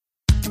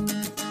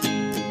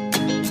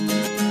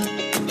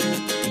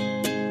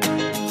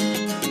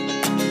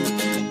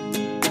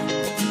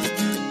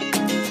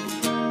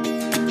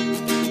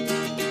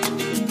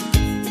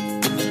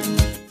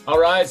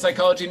right,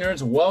 psychology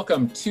nerds,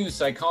 welcome to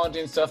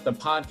Psychology and Stuff, the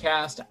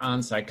podcast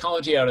on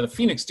psychology out of the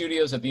Phoenix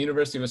studios at the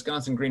University of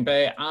Wisconsin, Green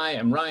Bay. I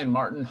am Ryan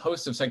Martin,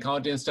 host of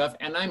Psychology and Stuff,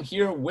 and I'm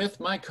here with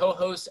my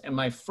co-host and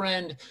my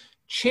friend,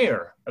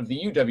 chair of the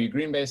UW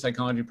Green Bay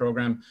Psychology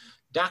Program,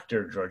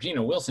 Dr.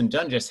 Georgina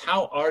Wilson-Dunges.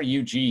 How are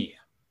you, G?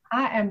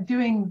 I am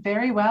doing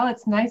very well.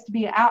 It's nice to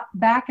be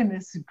back in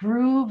this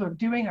groove of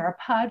doing our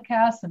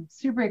podcast. I'm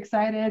super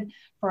excited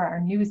for our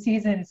new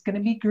season. It's going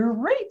to be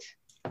great.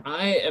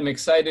 I am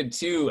excited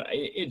too.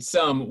 It's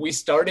we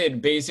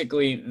started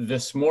basically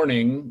this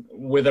morning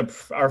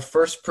with our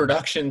first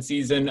production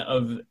season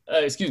of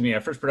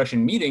our first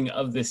production meeting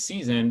of this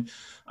season,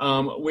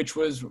 which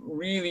was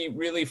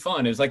really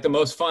fun. It was like the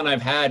most fun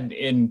I've had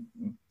in,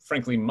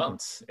 frankly,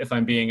 months, if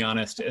I'm being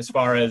honest, as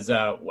far as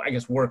I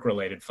guess work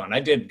related fun.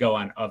 I did go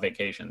on a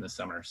vacation this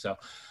summer, so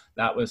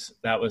that was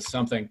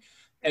something.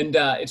 And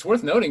it's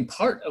worth noting,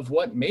 part of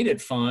what made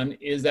it fun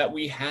is that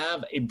we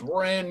have a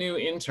brand new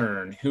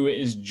intern who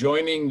is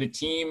joining the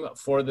team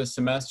for the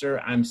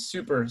semester. I'm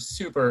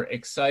super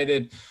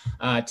excited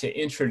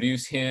to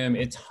introduce him.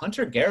 It's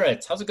Hunter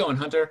Garrett. How's it going,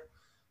 Hunter?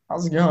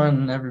 How's it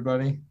going,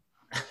 everybody?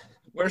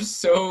 We're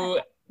so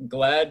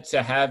glad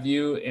to have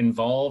you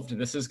involved.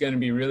 This is going to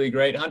be really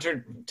great.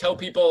 Hunter, tell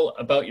people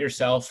about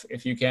yourself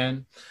if you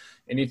can.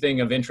 Anything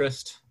of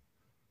interest?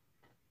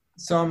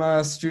 So I'm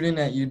a student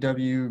at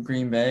UW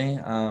Green Bay,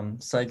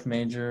 psych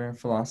major,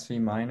 philosophy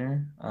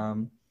minor.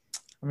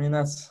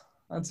 That's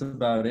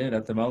about it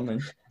at the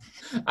moment.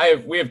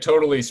 We have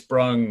totally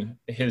sprung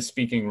his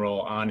speaking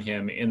role on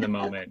him in the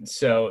moment.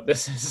 So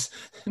this is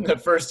the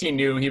first he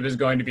knew he was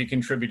going to be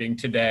contributing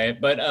today.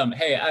 But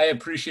hey, I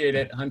appreciate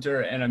it,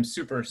 Hunter, and I'm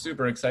super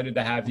excited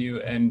to have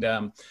you.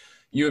 And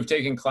you have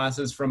taken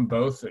classes from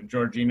both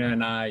Georgina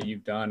and I.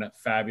 You've done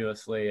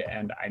fabulously,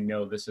 and I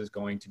know this is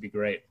going to be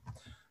great.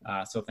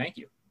 So thank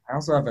you. I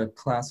also have a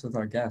class with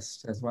our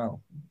guest as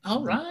well.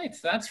 All right,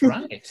 that's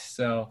right.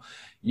 So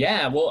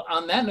yeah, well,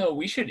 on that note,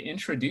 we should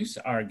introduce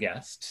our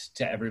guest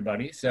to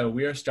everybody. So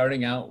we are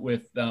starting out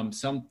with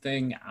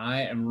something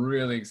I am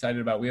really excited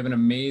about. We have an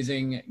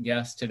amazing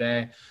guest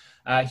today.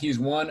 He's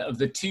one of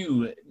the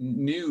two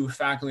new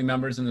faculty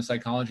members in the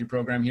psychology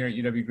program here at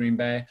UW Green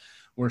Bay.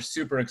 We're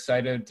super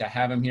excited to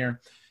have him here.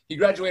 He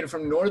graduated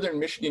from Northern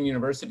Michigan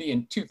University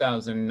in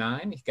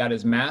 2009. He got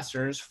his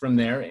master's from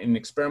there in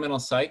experimental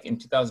psych in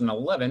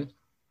 2011,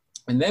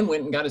 and then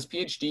went and got his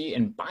PhD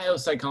in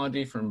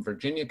biopsychology from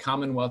Virginia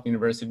Commonwealth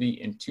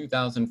University in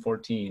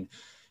 2014.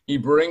 He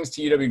brings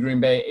to UW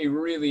Green Bay a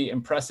really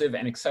impressive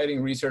and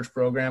exciting research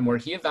program where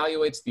he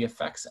evaluates the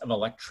effects of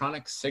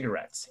electronic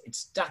cigarettes.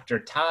 It's Dr.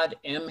 Todd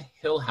M.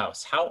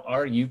 Hillhouse. How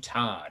are you,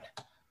 Todd?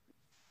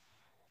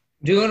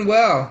 Doing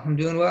well. I'm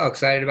doing well.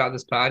 Excited about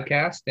this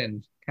podcast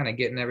and kind of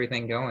getting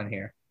everything going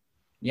here.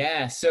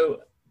 Yeah, so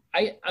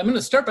I'm going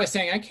to start by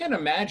saying I can't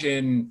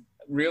imagine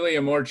really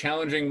a more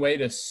challenging way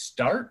to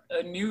start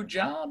a new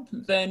job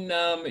than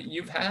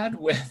you've had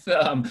with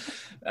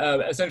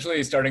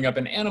essentially starting up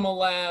an animal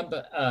lab,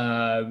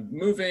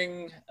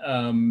 moving,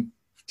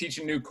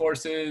 teaching new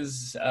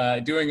courses,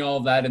 doing all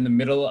of that in the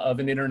middle of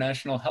an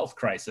international health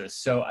crisis.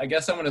 So I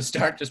guess I'm going to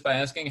start just by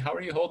asking, how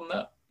are you holding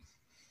up?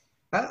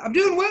 I'm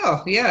doing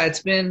well. Yeah,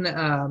 it's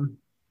been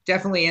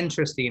definitely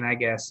interesting, I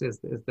guess, is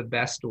the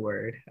best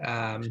word.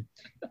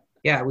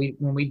 Yeah,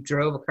 when we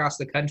drove across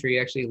the country,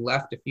 actually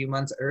left a few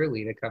months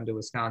early to come to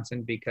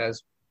Wisconsin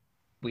because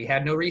we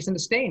had no reason to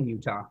stay in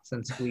Utah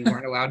since we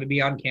weren't allowed to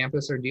be on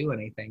campus or do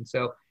anything.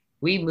 So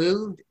we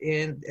moved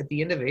in at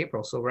the end of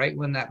April. So right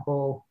when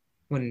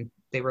when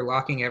they were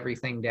locking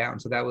everything down.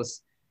 So that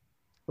was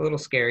a little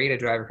scary to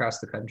drive across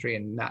the country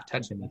and not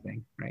touch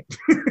anything, right?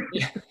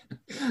 Yeah,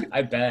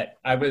 I bet.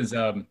 I was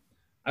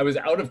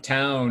out of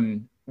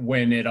town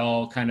when it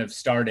all kind of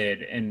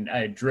started, and I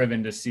had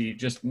driven to see,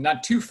 just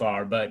not too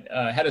far, but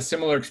had a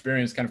similar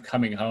experience kind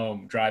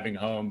of driving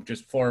home,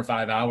 just 4 or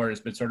 5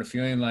 hours, but sort of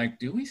feeling like,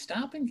 do we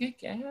stop and get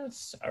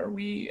gas? How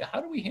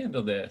do we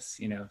handle this?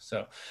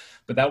 So,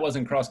 but that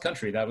wasn't cross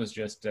country. That was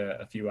just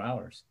a few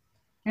hours.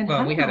 And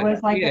well, we had a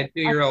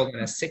 2-year-old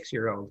and a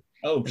 6-year-old.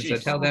 Oh, so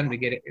tell them to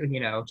get it,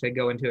 to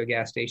go into a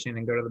gas station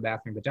and go to the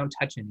bathroom, but don't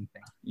touch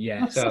anything.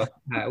 Yeah. So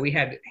we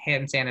had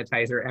hand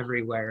sanitizer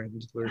everywhere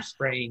and we're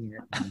spraying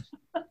it.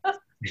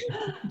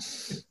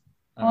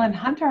 Well, and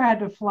Hunter had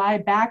to fly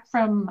back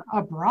from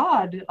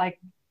abroad, like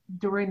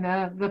during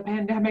the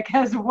pandemic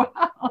as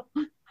well.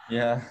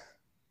 Yeah.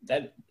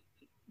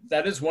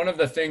 That is one of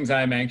the things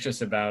I'm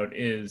anxious about,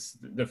 is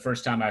the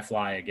first time I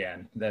fly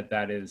again.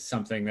 That is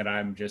something that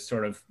I'm just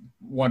sort of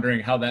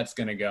wondering how that's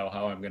going to go,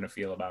 how I'm going to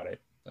feel about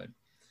it. But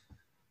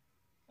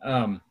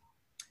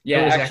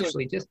yeah, I was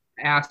actually just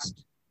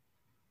asked.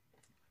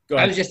 Go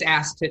ahead. I was just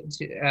asked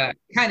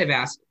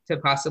to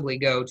possibly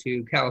go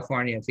to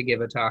California to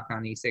give a talk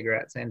on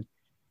e-cigarettes, and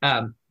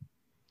I'm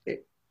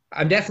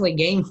definitely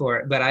game for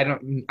it, but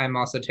I'm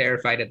also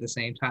terrified at the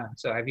same time.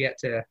 So I've yet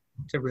to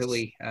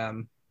really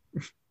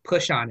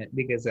push on it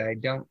because I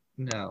don't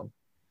know.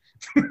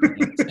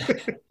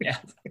 Yeah,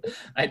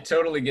 I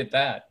totally get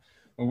that.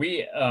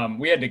 We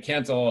had to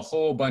cancel a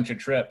whole bunch of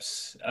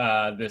trips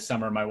this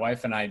summer. My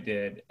wife and I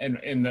did,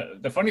 and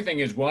the funny thing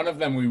is, one of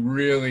them we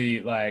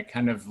really like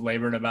kind of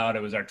labored about.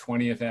 It was our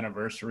 20th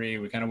anniversary.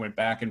 We kind of went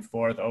back and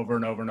forth over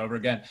and over and over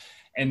again,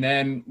 and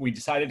then we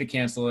decided to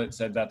cancel it.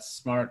 Said that's a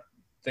smart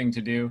thing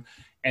to do,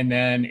 and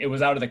then it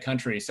was out of the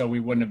country, so we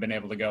wouldn't have been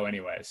able to go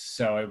anyways.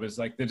 So it was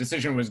like the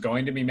decision was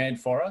going to be made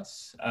for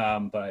us,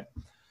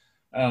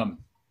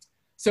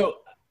 so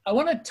I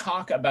want to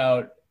talk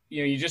about.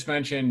 You just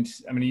mentioned,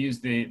 I'm going to use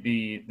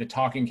the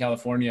talk in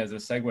California as a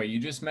segue. You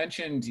just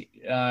mentioned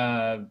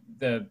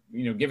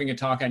giving a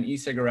talk on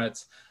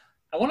e-cigarettes.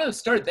 I want to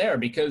start there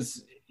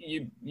because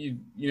I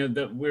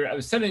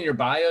was said in your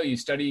bio,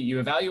 you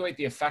evaluate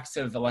the effects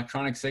of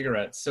electronic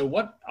cigarettes. So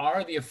what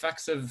are the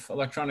effects of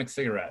electronic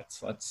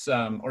cigarettes?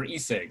 Or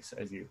e-cigs,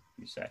 as you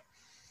say.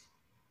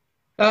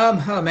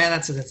 Oh man,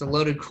 that's a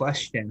loaded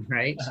question,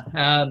 right?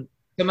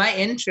 So my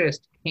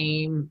interest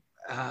came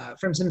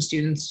from some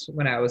students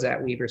when I was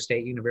at Weber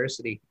State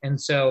University. And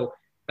so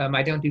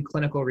I don't do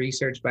clinical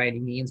research by any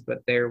means,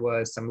 but there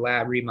was some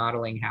lab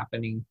remodeling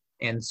happening.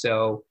 And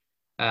so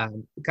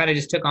kind of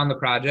just took on the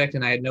project,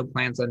 and I had no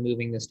plans on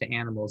moving this to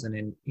animals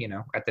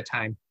at the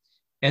time.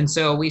 And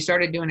so we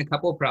started doing a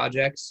couple of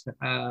projects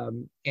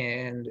and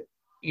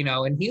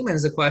in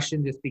humans, the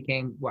question just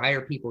became, why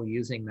are people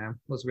using them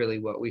was really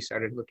what we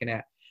started looking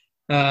at.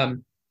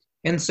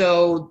 And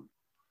so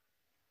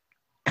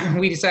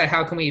we decided,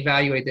 how can we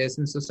evaluate this?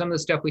 And so some of the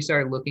stuff we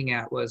started looking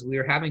at was we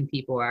were having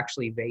people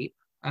actually vape,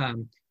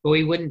 but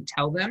we wouldn't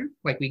tell them,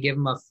 like we give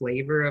them a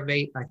flavor of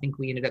vape. I think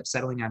we ended up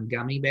settling on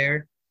gummy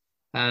bear.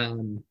 I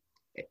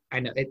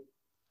know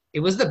it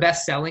was the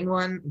best selling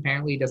one.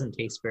 Apparently it doesn't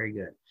taste very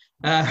good.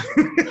 But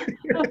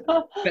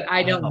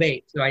I don't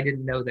vape, so I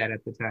didn't know that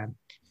at the time.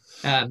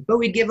 But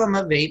we'd give them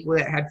a vape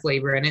that had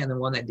flavor in it and the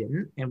one that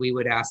didn't. And we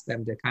would ask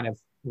them to kind of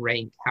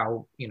rank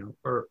how,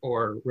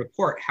 or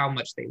report how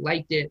much they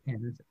liked it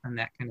and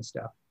that kind of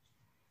stuff.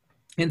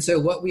 And so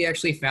what we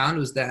actually found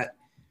was that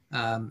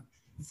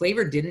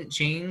flavor didn't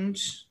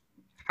change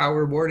how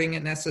rewarding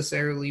it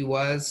necessarily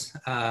was.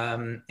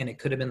 And it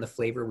could have been the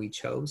flavor we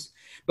chose.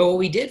 But what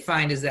we did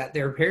find is that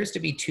there appears to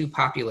be two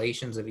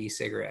populations of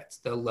e-cigarettes,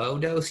 the low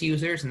dose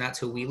users, and that's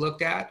who we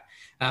looked at,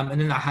 and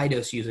then the high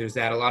dose users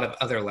that a lot of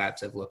other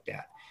labs have looked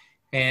at.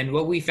 And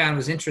what we found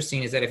was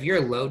interesting is that if you're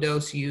a low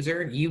dose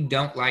user, you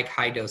don't like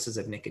high doses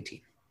of nicotine.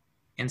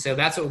 And so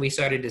that's what we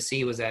started to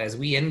see was that as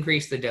we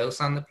increased the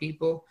dose on the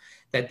people,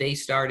 that they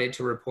started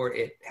to report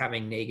it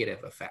having negative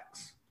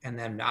effects and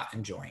them not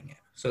enjoying it.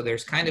 So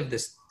there's kind of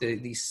these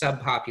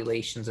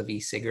subpopulations of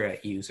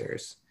e-cigarette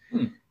users.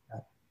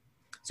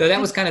 So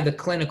that was kind of the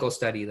clinical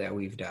study that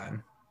we've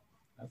done.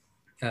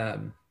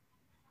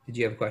 Did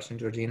you have a question,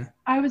 Georgina?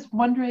 I was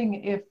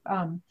wondering if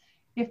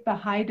the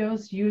high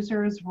dose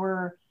users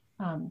were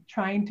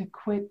trying to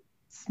quit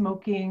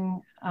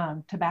smoking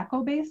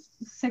tobacco-based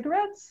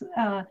cigarettes,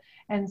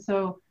 and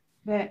so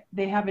that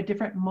they have a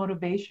different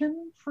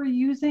motivation for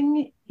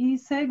using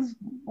e-cigs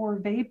or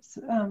vapes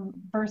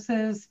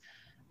versus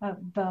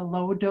the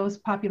low dose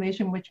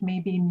population, which may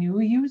be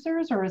new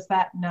users, or is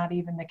that not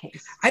even the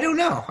case? I don't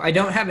know. I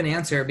don't have an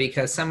answer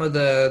because some of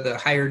the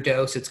higher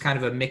dose, it's kind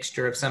of a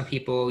mixture of some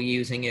people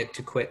using it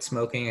to quit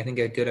smoking. I think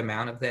a good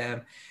amount of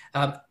them.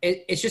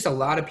 It's just a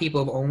lot of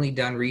people have only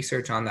done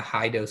research on the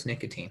high dose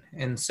nicotine.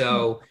 And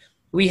so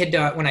we had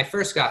done, when I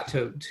first got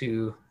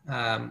to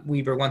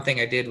Weber, one thing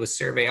I did was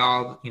survey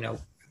all, I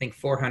think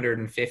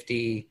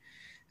 450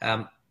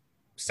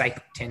 Psych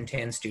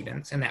 1010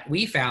 students, and that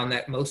we found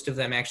that most of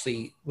them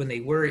actually, when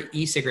they were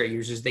e-cigarette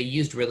users, they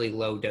used really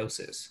low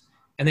doses.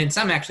 And then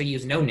some actually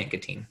used no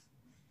nicotine,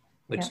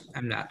 which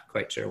I'm not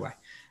quite sure why.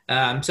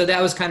 So that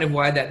was kind of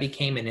why that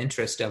became an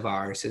interest of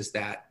ours, is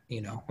that,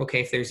 okay,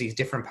 if there's these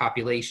different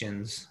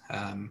populations,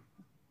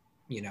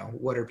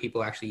 what are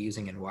people actually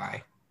using and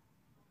why?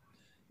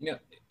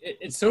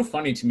 It's so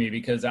funny to me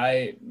because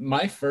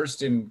my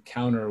first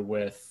encounter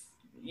with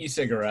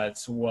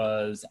e-cigarettes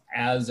was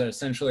as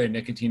essentially a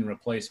nicotine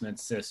replacement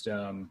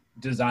system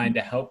designed to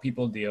help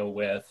people deal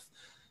with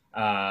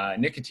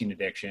nicotine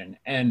addiction.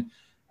 And,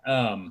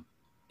 and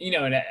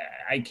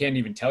I can't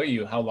even tell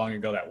you how long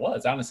ago that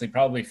was, honestly,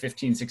 probably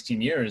 15,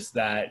 16 years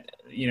that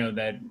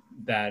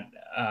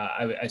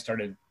I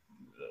started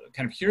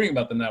kind of hearing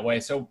about them that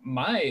way. So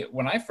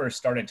when I first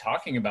started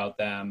talking about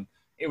them,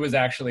 it was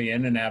actually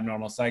in an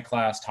abnormal psych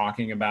class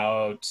talking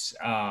about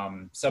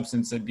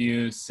substance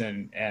abuse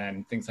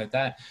and things like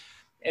that.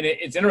 And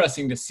it's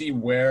interesting to see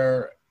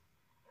where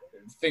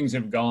things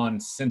have gone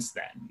since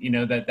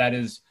then, that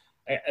is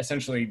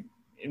essentially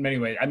in many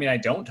ways, I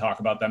don't talk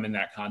about them in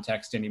that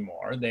context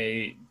anymore.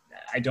 I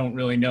don't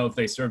really know if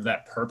they serve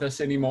that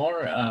purpose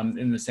anymore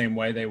in the same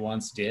way they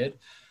once did.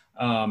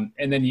 And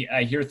then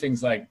I hear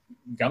things like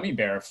gummy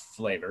bear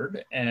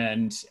flavored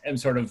and am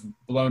sort of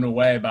blown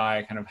away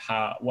by kind of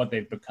what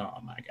they've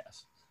become, I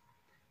guess.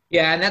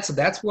 Yeah, and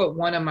that's what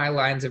one of my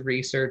lines of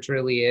research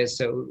really is.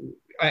 So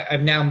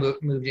I've now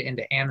moved it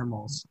into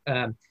animals.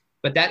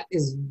 But that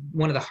is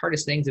one of the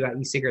hardest things about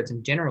e-cigarettes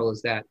in general,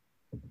 is that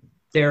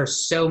there are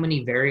so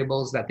many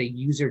variables that the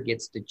user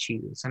gets to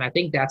choose. And I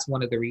think that's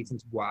one of the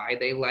reasons why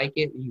they like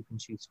it. You can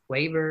choose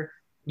flavor.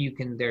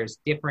 There's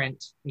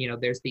different,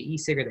 there's the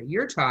e-cigarette that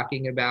you're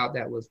talking about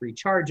that was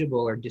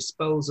rechargeable or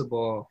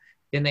disposable.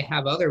 Then they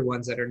have other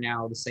ones that are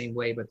now the same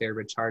way, but they're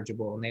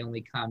rechargeable, and they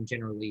only come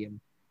generally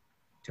in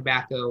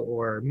tobacco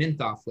or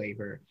menthol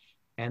flavor.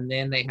 And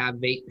then they have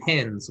vape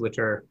pens, which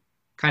are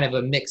kind of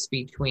a mix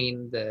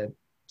between the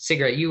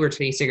cigarette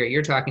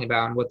you're talking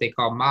about and what they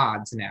call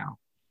mods now.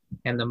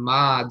 And the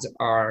mods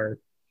are,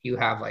 you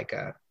have like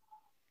I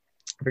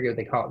forget what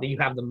they call it. You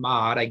have the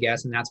mod, I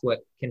guess, and that's what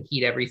can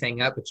heat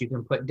everything up, but you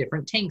can put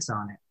different tanks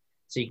on it.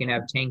 So you can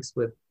have tanks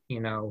with,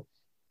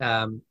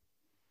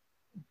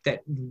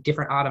 that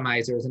different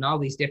atomizers and all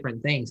these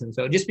different things. And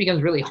so it just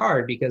becomes really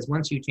hard because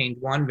once you change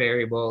one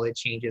variable, it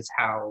changes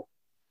how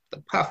the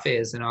puff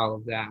is and all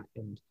of that.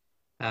 And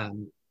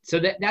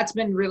so that's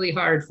been really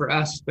hard for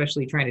us,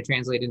 especially trying to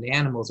translate into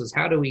animals, is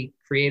how do we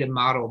create a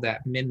model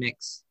that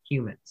mimics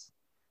humans?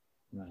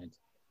 Right.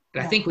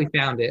 But I think we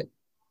found it,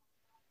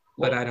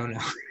 but I don't know.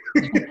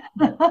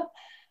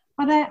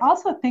 But I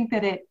also think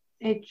that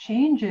it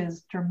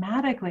changes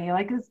dramatically.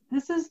 Like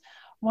this is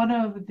one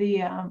of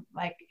the,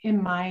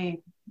 in my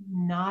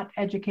not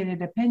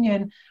educated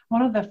opinion,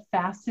 one of the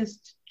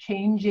fastest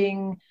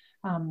changing,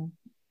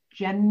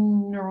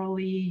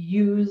 generally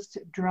used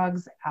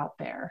drugs out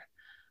there.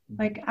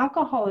 Like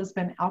alcohol has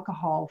been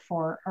alcohol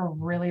for a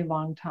really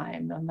long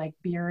time, and like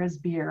beer is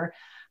beer.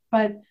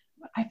 But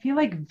I feel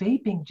like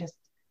vaping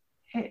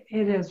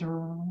it has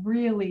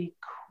really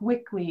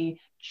quickly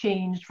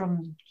changed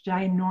from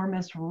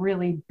ginormous,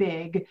 really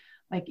big,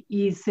 like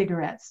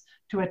e-cigarettes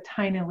to a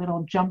tiny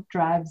little jump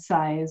drive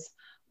size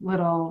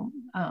little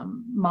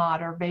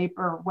mod or vape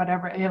or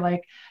whatever.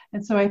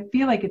 And so I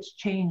feel like it's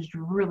changed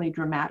really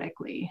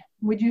dramatically.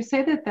 Would you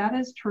say that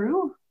is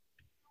true?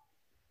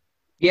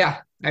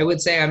 Yeah, I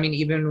would say,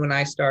 even when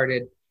I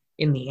started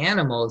in the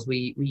animals,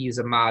 we use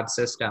a mod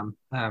system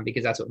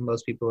because that's what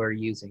most people are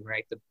using,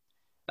 right?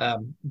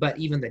 But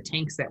even the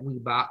tanks that we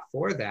bought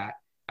for that,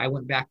 I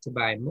went back to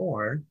buy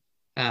more.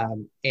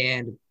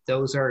 And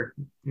those are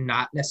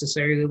not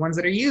necessarily the ones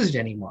that are used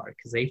anymore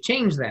because they've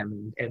changed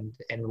them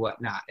and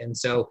whatnot. And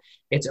so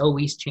it's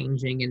always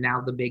changing. And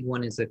now the big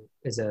one is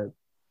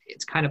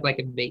it's kind of like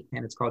a vape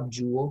pen. It's called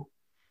Juul.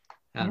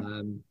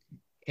 Yeah.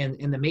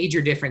 And the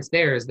major difference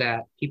there is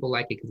that people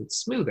like it because it's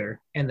smoother.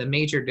 And the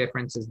major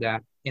difference is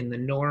that in the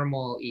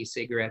normal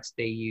e-cigarettes,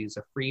 they use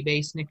a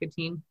freebase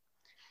nicotine.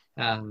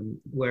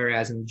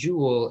 Whereas in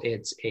Juul,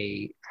 it's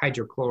a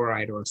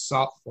hydrochloride or a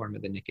salt form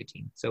of the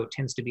nicotine. So it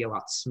tends to be a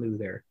lot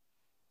smoother.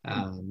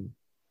 And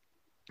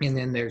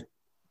then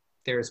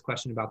there's a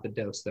question about the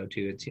dose though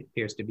too. It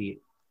appears to be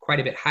quite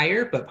a bit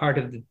higher, but part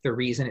of the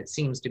reason it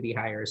seems to be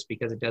higher is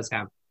because it does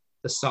have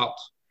the salt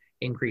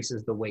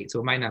increases the weight. So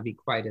it might not be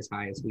quite as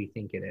high as we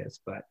think it is,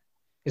 but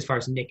as far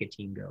as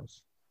nicotine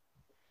goes.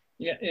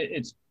 Yeah,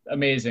 it's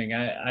amazing.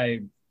 I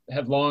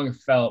have long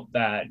felt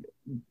that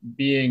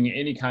being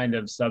any kind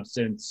of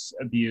substance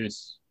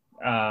abuse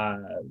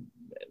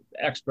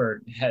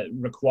expert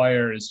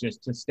requires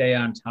just to stay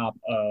on top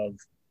of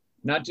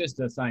not just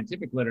the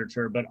scientific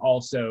literature, but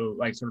also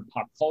like sort of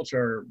pop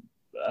culture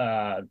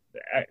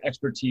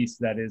expertise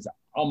that is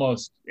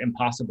almost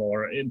impossible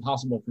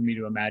for me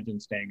to imagine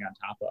staying on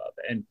top of.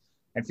 And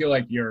I feel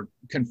like you're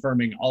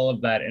confirming all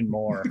of that and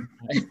more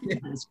in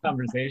this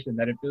conversation,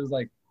 that it feels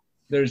like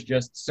there's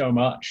just so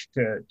much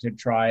to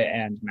try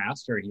and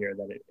master here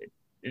that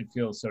it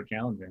feels so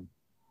challenging.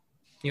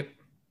 Yep.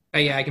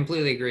 Yeah, I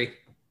completely agree.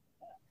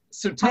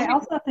 So I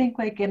also think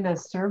like in the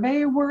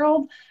survey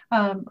world,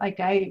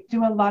 like I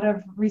do a lot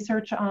of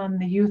research on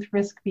the Youth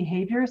Risk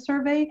Behavior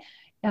Survey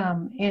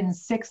in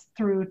 6th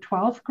through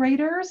 12th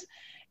graders.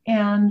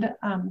 And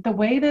the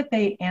way that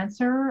they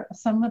answer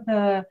some of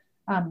the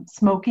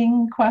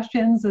smoking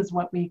questions is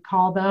what we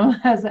call them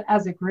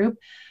as a group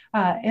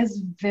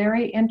is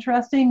very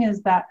interesting,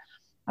 is that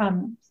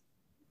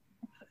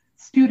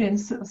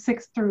students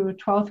 6th through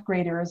 12th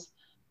graders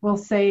will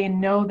say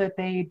no, that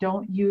they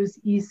don't use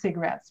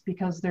e-cigarettes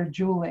because they're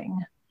juuling,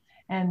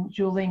 and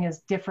juuling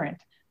is different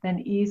than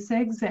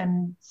e-cigs.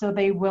 And so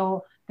they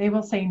will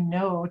say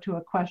no to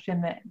a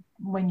question that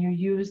when you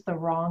use the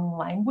wrong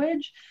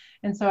language.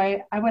 And so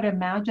I would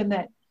imagine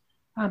that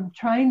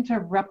trying to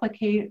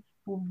replicate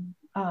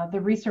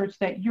the research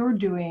that you're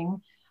doing,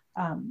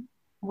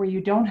 where you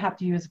don't have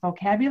to use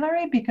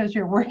vocabulary because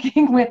you're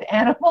working with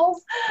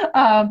animals,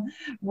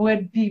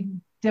 would be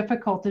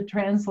difficult to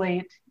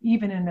translate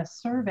even in a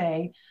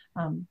survey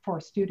for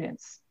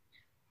students.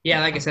 Yeah,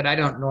 like I said, I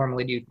don't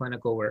normally do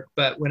clinical work,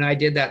 but when I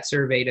did that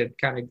survey to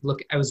kind of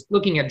I was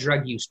looking at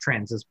drug use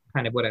trends is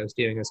kind of what I was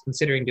doing. I was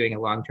considering doing a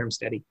long-term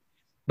study.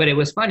 But it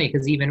was funny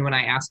because even when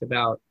I asked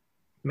about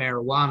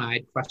marijuana, I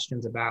had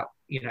questions about,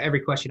 every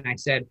question I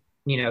said,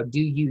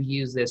 do you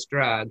use this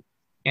drug?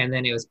 And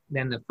then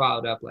the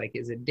followed up, like,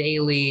 is it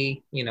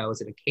daily?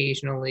 Is it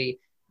occasionally?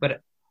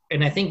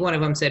 And I think one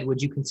of them said,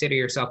 would you consider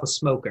yourself a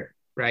smoker,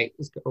 right?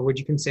 Or would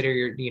you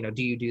consider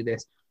do you do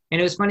this? And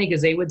it was funny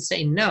because they would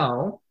say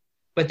no,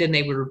 but then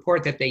they would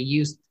report that they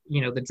used,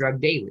 the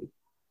drug daily.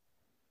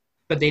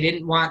 But they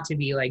didn't want to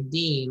be like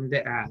deemed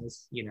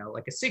as,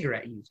 like a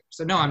cigarette user.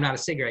 So no, I'm not a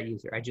cigarette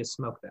user. I just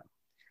smoke them.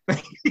 So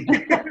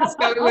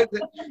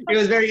it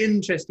was very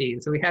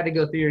interesting. So we had to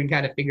go through and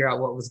kind of figure out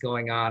what was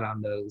going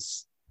on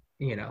those,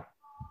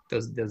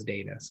 those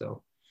data.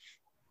 So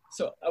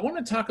I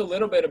want to talk a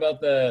little bit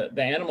about the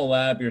animal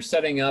lab you're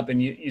setting up,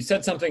 and you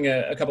said something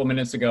a couple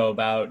minutes ago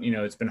about,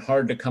 it's been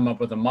hard to come up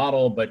with a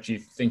model, but you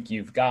think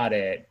you've got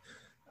it.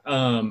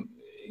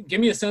 Give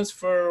me a sense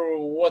for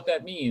what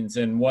that means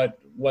and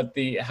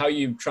how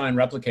you try and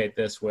replicate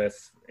this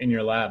in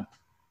your lab.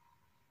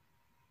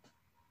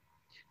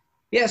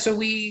 Yeah, so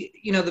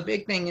the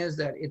big thing is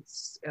that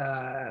it's, we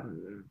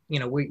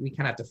kind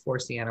of have to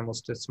force the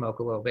animals to smoke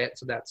a little bit.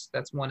 So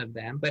that's one of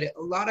them. But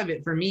a lot of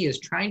it for me is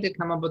trying to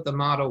come up with a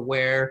model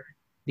where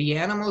the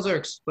animals are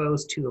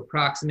exposed to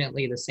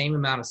approximately the same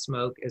amount of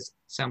smoke as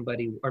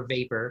somebody, or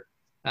vapor,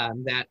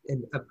 that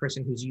a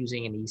person who's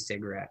using an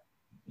e-cigarette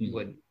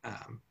would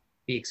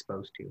be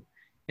exposed to.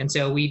 And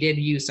so we did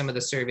use some of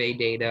the survey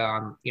data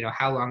on,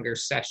 how long are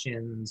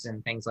sessions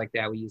and things like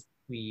that. We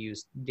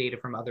used data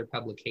from other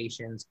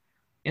publications.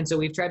 And so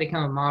we've tried to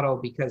come up with a model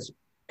because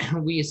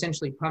we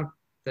essentially pump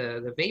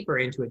the vapor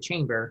into a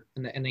chamber,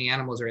 and the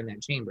animals are in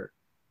that chamber.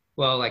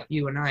 Well, like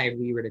you and I, if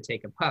we were to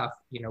take a puff,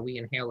 we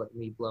inhale it and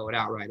we blow it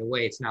out right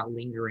away. It's not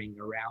lingering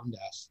around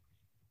us.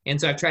 And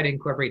so I've tried to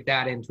incorporate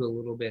that into a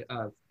little bit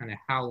of kind of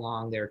how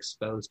long they're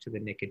exposed to the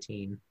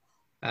nicotine.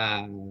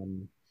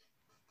 And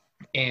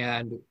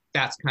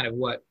that's kind of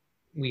what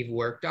we've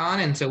worked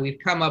on. And so we've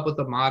come up with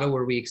a model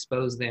where we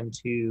expose them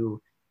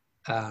to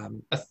a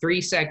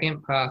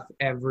 3-second puff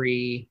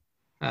every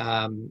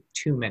 2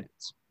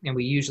 minutes. And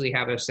we usually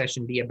have a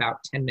session be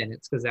about 10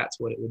 minutes because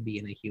that's what it would be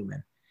in a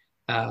human.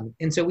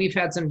 And so we've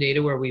had some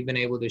data where we've been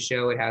able to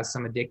show it has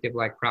some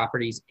addictive-like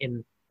properties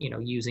in,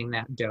 using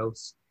that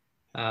dose.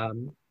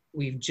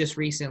 We've just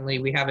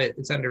recently,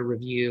 it's under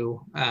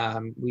review.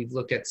 We've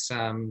looked at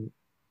some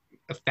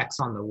effects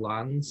on the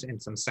lungs and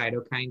some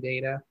cytokine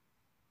data.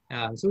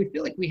 So we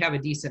feel like we have a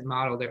decent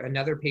model there.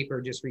 Another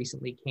paper just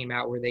recently came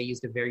out where they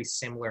used a very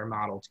similar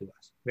model to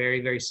us,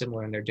 very, very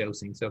similar in their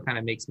dosing. So it kind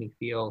of makes me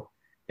feel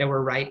that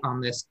we're right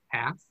on this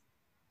path.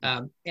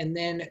 And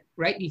then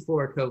right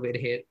before COVID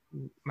hit,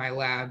 my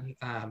lab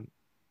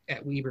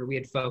at Weber, we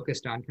had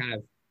focused on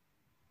kind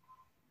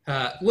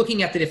of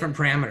looking at the different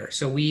parameters.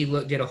 So we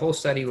did a whole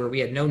study where we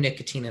had no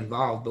nicotine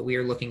involved, but we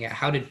were looking at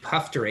how did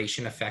puff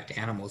duration affect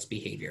animals'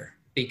 behavior?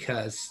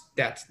 Because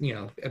that's,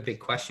 a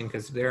big question,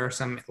 because there are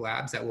some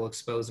labs that will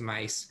expose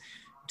mice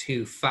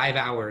to 5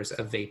 hours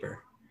of vapor.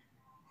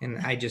 And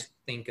I just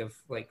think of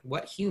like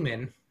what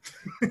human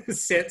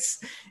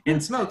sits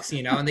and smokes,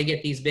 and they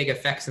get these big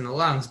effects in the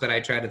lungs, but I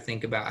try to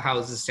think about how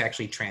does this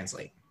actually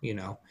translate,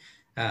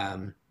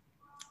 and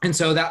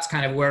so that's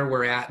kind of where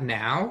we're at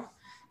now.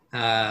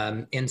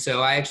 And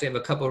so I actually have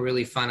a couple of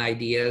really fun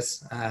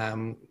ideas.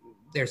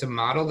 There's a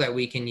model that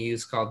we can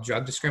use called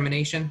drug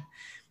discrimination.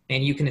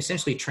 And you can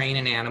essentially train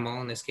an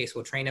animal, in this case,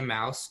 we'll train a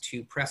mouse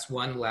to press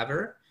one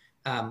lever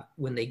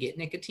when they get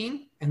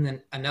nicotine, and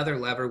then another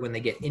lever when they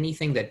get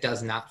anything that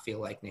does not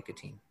feel like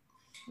nicotine.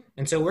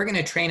 And so we're going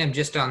to train them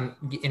just on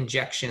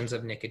injections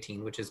of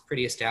nicotine, which is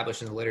pretty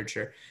established in the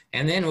literature.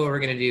 And then what we're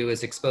going to do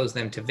is expose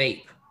them to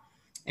vape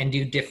and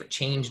do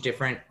change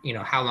different,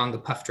 how long the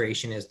puff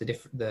duration is,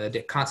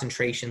 the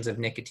concentrations of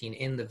nicotine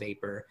in the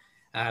vapor,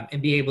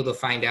 and be able to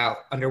find out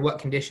under what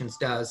conditions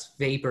does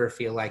vapor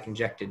feel like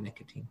injected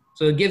nicotine.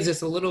 So it gives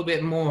us a little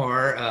bit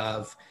more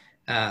of,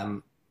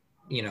 kind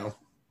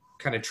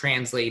of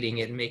translating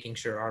it and making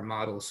sure our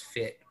models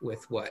fit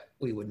with what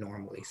we would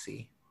normally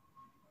see.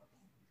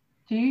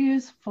 Do you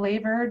use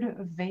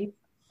flavored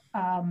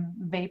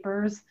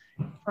vapors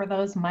for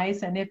those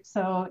mice? And if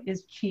so,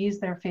 is cheese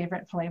their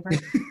favorite flavor?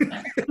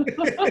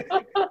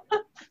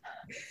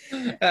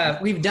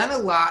 We've done a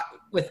lot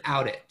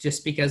without it,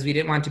 just because we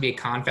didn't want it to be a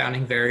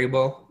confounding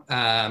variable.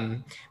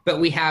 But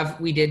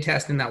we did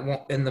test in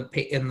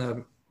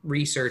the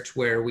research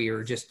where we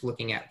were just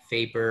looking at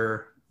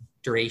vapor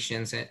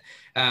durations,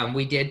 and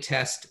we did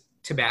test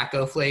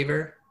tobacco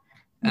flavor,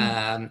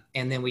 and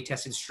then we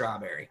tested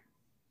strawberry.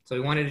 So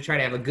we wanted to try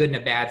to have a good and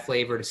a bad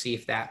flavor to see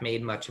if that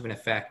made much of an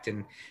effect,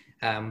 and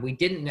we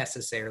didn't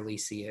necessarily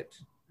see it.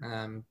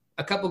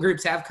 A couple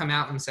groups have come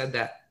out and said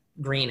that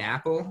green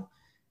apple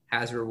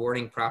has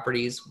rewarding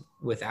properties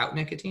without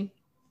nicotine.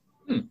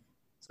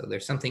 So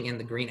there's something in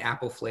the green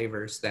apple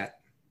flavors that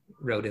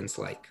rodents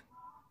like.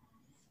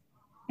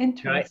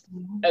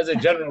 Interesting. As a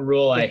general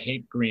rule, I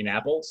hate green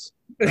apples.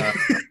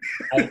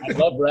 I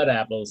love red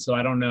apples, so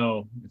I don't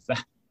know if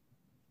that...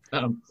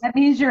 that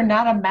means you're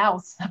not a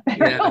mouse,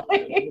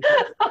 apparently.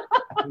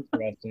 Yeah.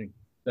 Interesting.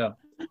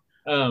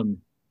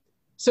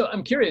 So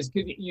I'm curious,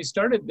 because you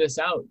started this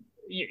out,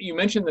 you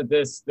mentioned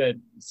that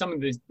some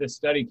of the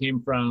study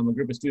came from a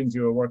group of students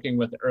you were working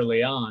with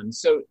early on.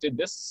 So did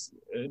this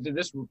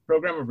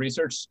program of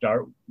research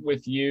start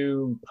with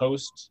you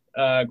post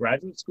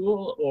graduate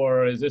school,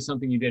 or is this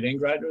something you did in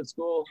graduate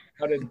school?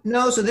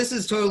 No, so this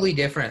is totally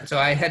different. So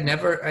I'd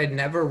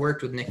never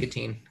worked with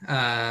nicotine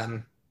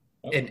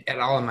at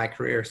all in my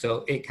career.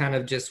 So it kind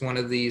of just one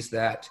of these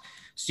that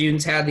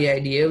students had the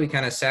idea. We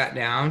kind of sat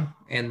down,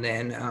 and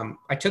then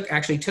I took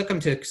them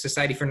to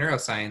Society for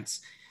Neuroscience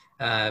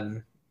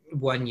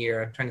 1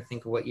 year. I'm trying to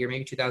think of what year,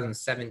 maybe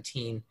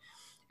 2017.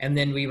 And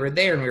then we were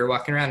there and we were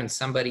walking around, and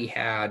somebody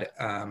had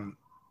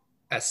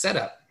a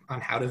setup on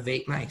how to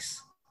vape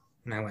mice.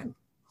 And I went,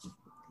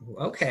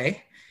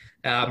 okay.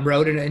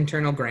 Wrote an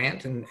internal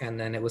grant, and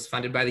then it was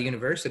funded by the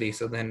university.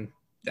 So then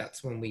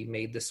that's when we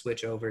made the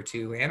switch over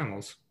to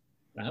animals.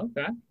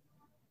 Okay.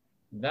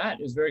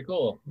 That is very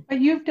cool. But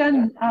you've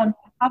done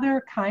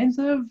other kinds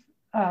of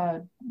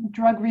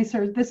drug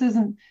research. This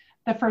isn't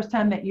the first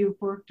time that you've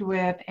worked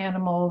with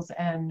animals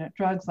and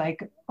drugs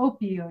like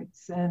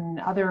opioids and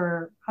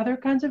other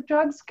kinds of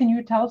drugs. Can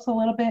you tell us a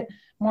little bit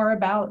more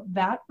about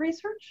that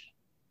research?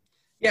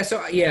 Yeah,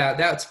 so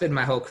that's been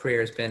my whole career,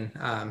 has been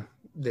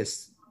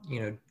this,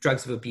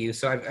 drugs of abuse.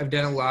 So I've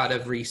done a lot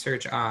of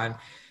research on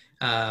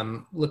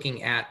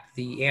looking at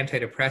the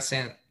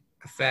antidepressant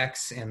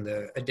effects and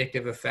the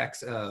addictive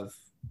effects of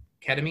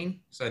ketamine.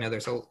 So I know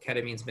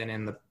ketamine's been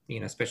in the,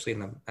 especially in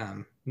the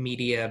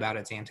media about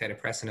its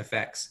antidepressant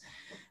effects.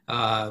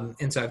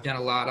 And so I've done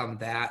a lot on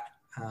that.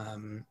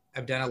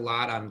 I've done a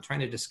lot on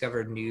trying to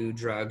discover new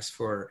drugs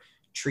for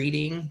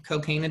treating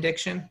cocaine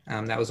addiction.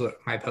 That was what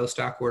my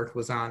postdoc work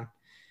was on.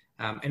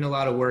 And a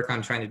lot of work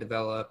on trying to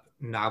develop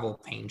novel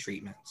pain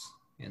treatments.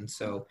 And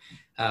so,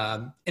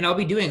 and I'll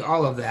be doing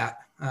all of that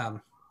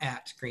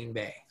at Green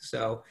Bay.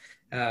 So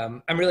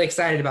I'm really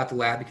excited about the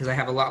lab because I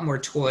have a lot more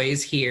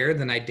toys here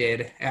than I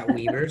did at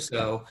Weber.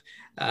 So,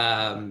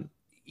 I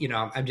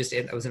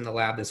was in the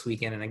lab this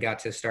weekend and I got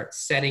to start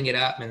setting it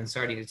up and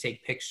starting to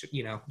take pictures,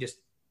 just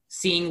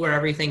seeing where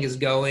everything is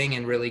going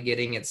and really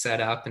getting it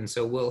set up. And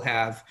so we'll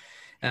have,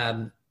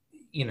 a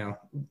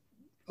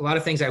lot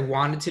of things I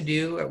wanted to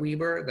do at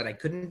Weber that I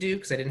couldn't do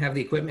because I didn't have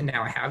the equipment.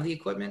 Now I have the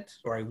equipment,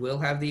 or I will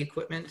have the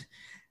equipment.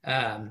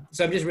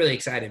 So I'm just really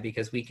excited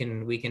because we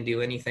can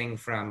do anything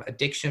from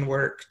addiction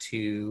work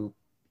to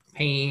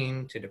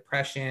pain to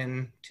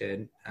depression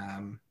to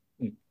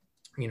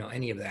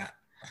any of that.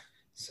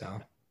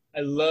 So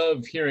I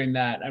love hearing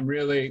that. I'm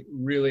really,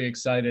 really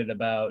excited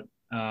about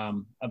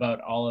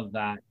all of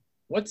that.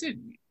 What's it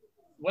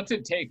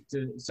take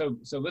to so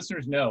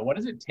listeners know, what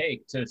does it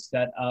take to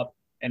set up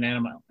an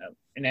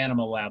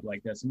animal lab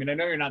like this? I mean, I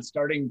know you're not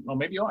starting, well,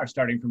 maybe you are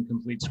starting from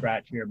complete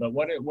scratch here, but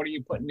what are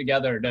you putting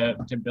together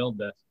to build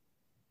this?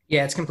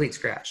 Yeah, it's complete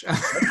scratch.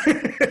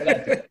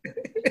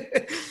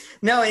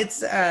 No,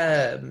 it's,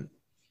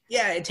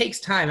 it takes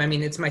time. I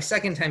mean, it's my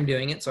second time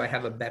doing it, so I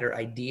have a better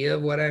idea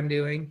of what I'm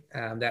doing.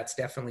 That's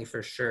definitely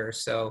for sure.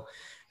 So,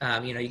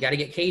 you got to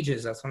get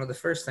cages. That's one of the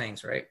first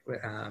things, right?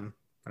 When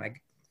I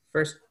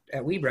first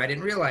at Weber, I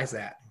didn't realize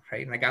that,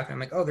 right? And I got there, I'm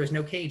like, oh, there's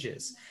no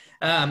cages.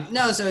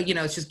 No, so,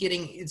 it's just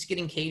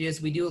getting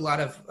cages. We do a lot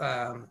of,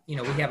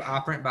 we have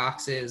operant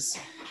boxes.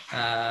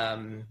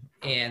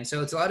 And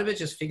so it's a lot of it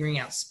just figuring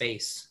out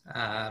space,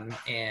 and,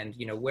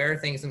 where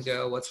things can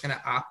go, what's going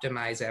to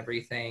optimize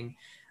everything.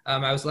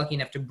 I was lucky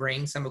enough to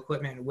bring some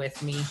equipment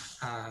with me,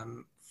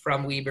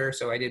 from Weber.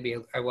 So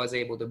I was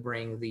able to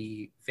bring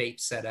the vape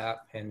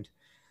setup and,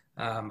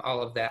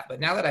 all of that. But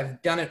now that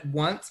I've done it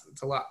once,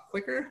 it's a lot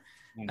quicker.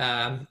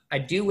 I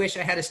do wish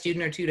I had a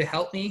student or two to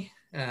help me.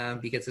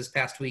 Because this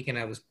past weekend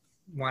I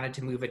wanted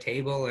to move a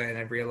table and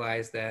I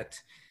realized that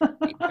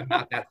I'm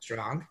not that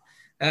strong.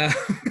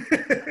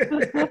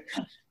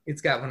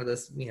 It's got one of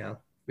those,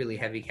 really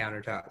heavy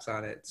countertops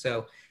on it.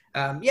 So,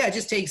 it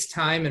just takes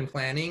time and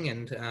planning.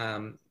 And,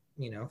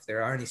 if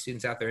there are any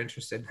students out there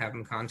interested, have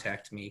them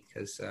contact me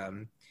because,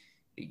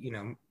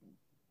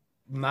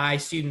 my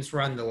students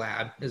run the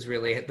lab is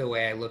really the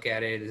way I look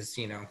at it is,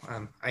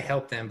 I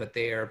help them, but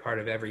they are a part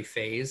of every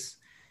phase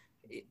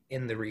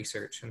in the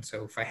research. And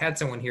so if I had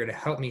someone here to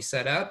help me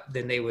set up,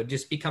 then they would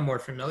just become more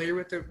familiar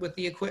with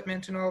the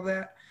equipment and all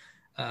that.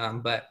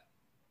 But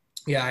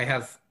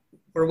yeah,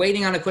 we're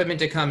waiting on equipment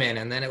to come in,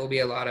 and then it will be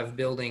a lot of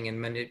building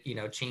and,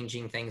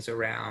 changing things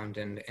around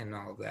and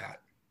all of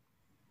that.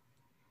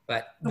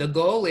 But the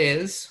goal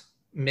is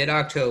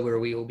mid-October,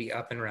 we will be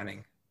up and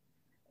running.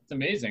 That's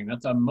amazing.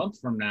 That's a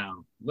month from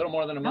now, a little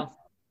more than a month.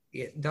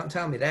 Yeah, don't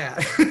tell me that.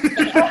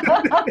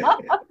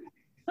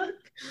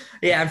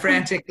 Yeah, I'm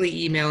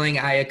frantically emailing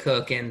Aya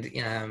Cook, and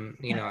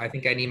I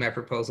think I need my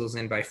proposals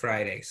in by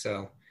Friday.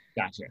 So,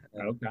 gotcha.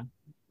 Okay.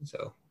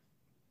 So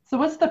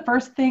what's the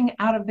first thing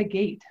out of the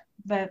gate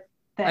that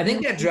I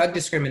think that drug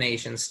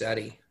discrimination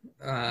study.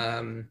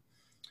 The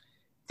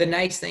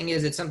nice thing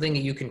is it's something that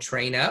you can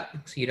train up,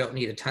 so you don't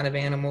need a ton of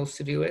animals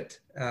to do it.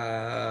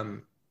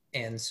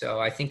 And so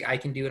I think I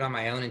can do it on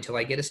my own until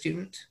I get a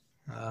student.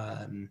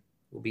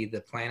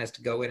 The plan is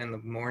to go in the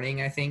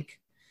morning, I think,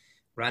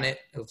 run it.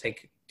 It'll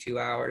take 2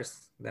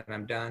 hours, then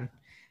I'm done.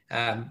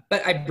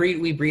 But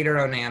we breed our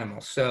own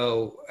animals.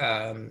 So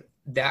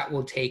that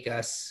will take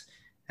us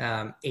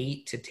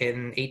 8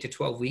 to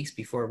 12 weeks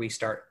before we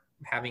start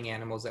having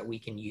animals that we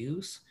can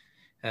use.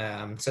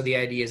 So the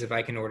idea is if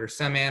I can order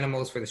some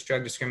animals for this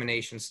drug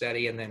discrimination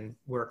study and then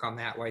work on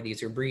that while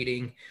these are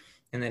breeding,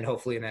 and then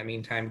hopefully in that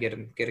meantime get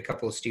a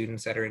couple of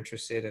students that are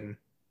interested in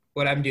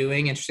what I'm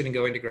doing, interested in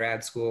going to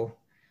grad school,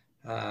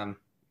 that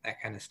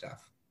kind of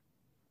stuff.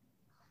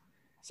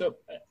 So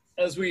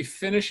as we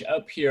finish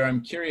up here,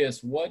 I'm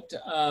curious, what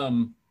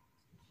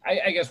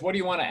I guess, what do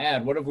you want to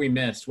add? What have we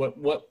missed?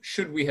 What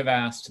should we have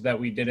asked that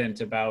we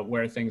didn't about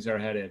where things are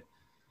headed?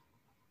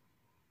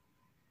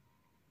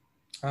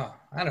 Oh,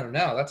 I don't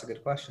know. That's a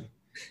good question.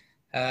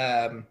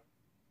 I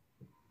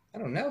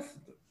don't know.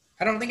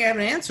 I don't think I have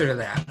an answer to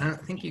that. I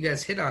don't think you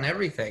guys hit on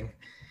everything.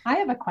 I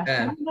have a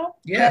question though,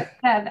 yeah.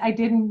 that I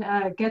didn't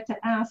get to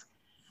ask.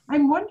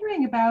 I'm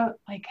wondering about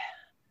like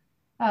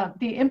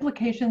the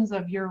implications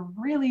of your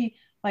really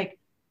like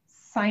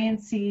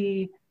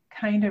sciencey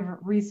kind of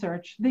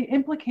research, the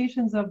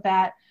implications of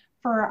that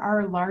for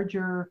our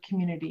larger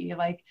community,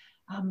 like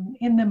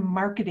in the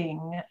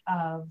marketing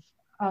of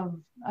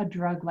a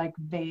drug like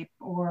vape,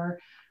 or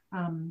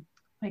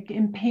like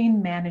in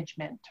pain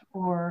management,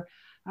 or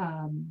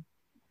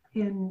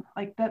in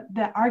like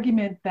the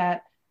argument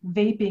that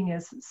vaping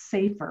is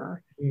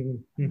safer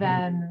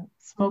than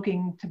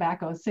smoking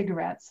tobacco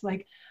cigarettes.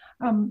 Like,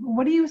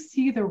 what do you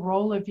see the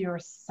role of your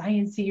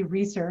sciencey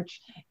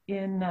research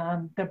in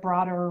the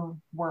broader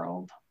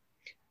world?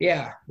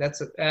 Yeah,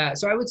 so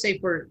I would say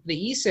for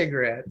the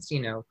e-cigarettes,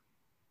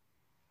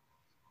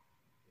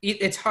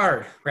 it's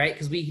hard, right?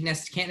 Because we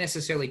can't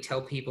necessarily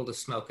tell people to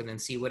smoke and then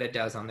see what it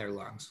does on their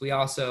lungs. We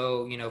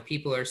also,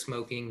 people are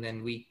smoking,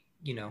 then we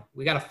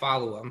got to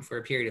follow them for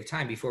a period of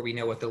time before we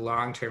know what the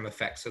long-term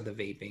effects of the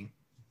vaping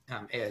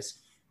is.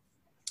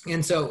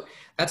 And so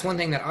that's one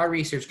thing that our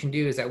research can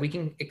do, is that we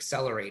can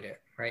accelerate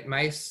it, right?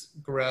 Mice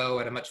grow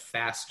at a much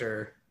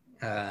faster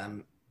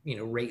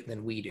rate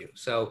than we do.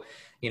 So,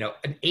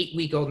 an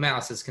 8-week-old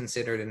mouse is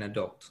considered an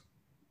adult.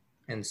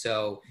 And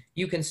so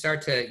you can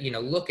start to,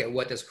 look at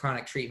what does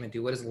chronic treatment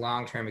do? What does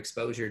long-term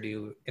exposure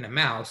do in a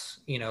mouse,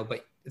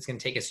 but it's going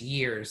to take us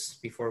years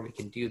before we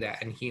can do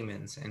that in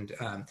humans. And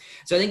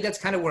so I think that's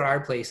kind of where our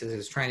place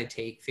is trying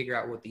to figure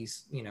out what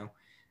these,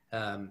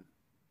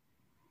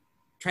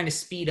 trying to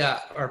speed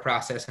up our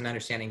process and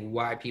understanding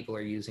why people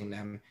are using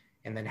them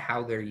and then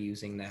how they're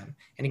using them.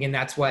 And again,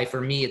 that's why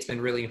for me, it's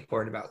been really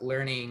important about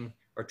learning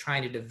or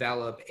trying to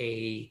develop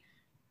a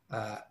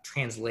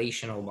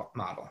translational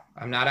model.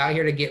 I'm not out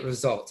here to get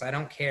results. I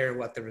don't care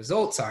what the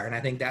results are. And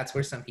I think that's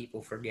where some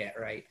people forget,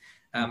 right?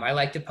 I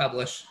like to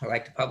publish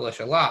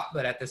a lot,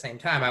 but at the same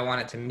time, I want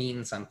it to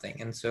mean something.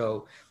 And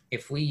so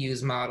if we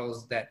use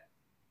models that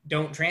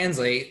don't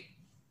translate,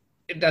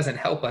 it doesn't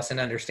help us in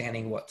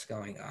understanding what's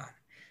going on.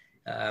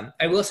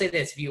 I will say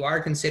this: if you are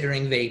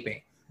considering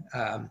vaping,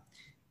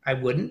 I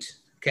wouldn't.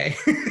 Okay,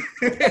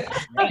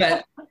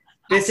 but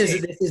this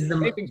is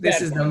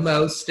the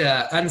most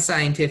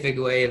unscientific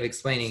way of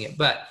explaining it.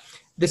 But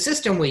the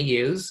system we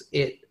use,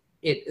 it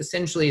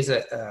essentially is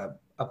a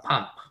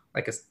pump,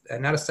 like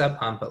not a sub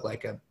pump, but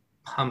like a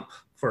pump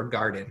for a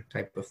garden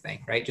type of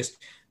thing, right? Just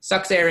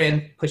sucks air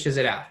in, pushes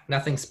it out.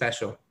 Nothing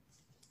special,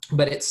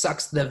 but it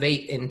sucks the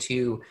vape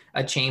into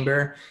a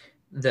chamber.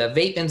 The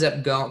vape ends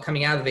up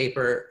coming out of the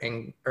vapor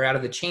or out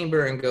of the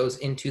chamber and goes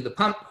into the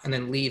pump, and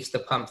then leaves the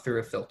pump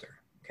through a filter.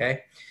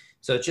 Okay,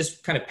 so it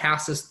just kind of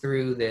passes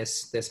through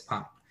this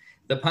pump.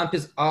 The pump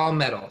is all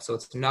metal, so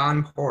it's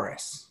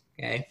non-porous.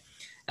 Okay,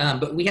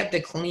 but we have to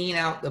clean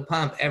out the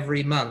pump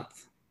every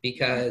month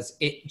because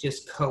it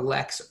just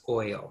collects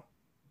oil,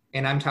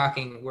 and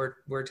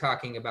we're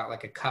talking about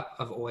like a cup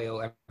of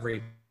oil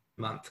every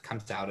month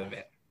comes out of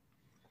it.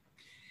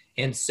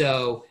 And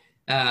so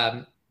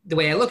the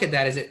way I look at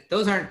that is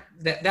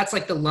that's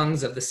like the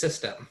lungs of the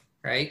system,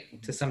 right?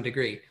 To some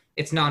degree,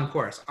 it's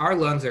non-porous. Our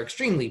lungs are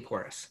extremely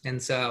porous.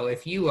 And so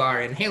if you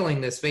are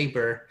inhaling this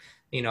vapor,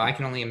 I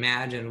can only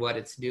imagine what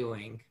it's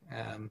doing,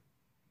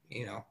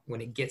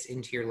 when it gets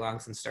into your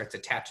lungs and starts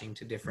attaching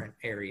to different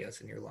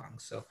areas in your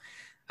lungs. So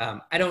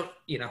I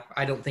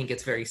don't think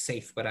it's very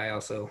safe, but I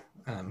also,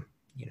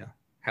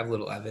 have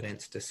little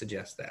evidence to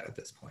suggest that at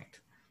this point.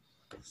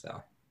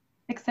 So.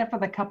 Except for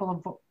the cup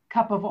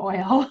of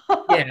oil.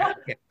 Yeah.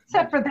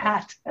 Except for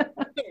that.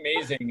 It's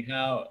amazing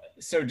how,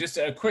 so just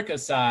a quick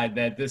aside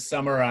that this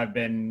summer I've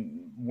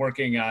been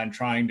working on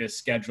trying to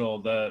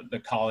schedule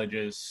the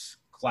college's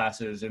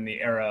classes in the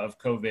era of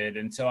COVID.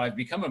 And so I've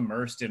become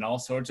immersed in all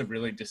sorts of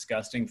really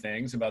disgusting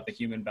things about the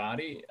human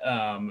body,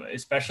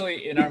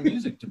 especially in our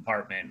music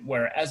department,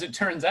 where, as it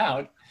turns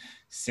out,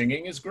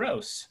 singing is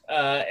gross,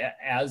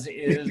 as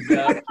is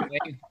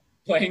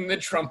playing the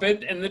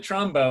trumpet and the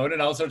trombone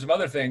and all sorts of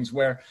other things,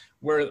 where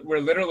we're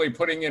literally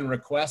putting in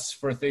requests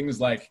for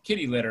things like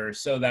kitty litter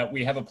so that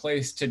we have a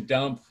place to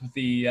dump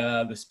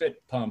the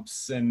spit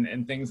pumps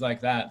and things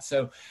like that.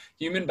 So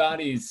human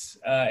bodies,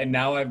 and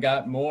now I've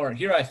got more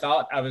here. I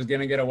thought I was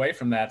going to get away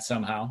from that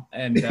somehow,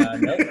 and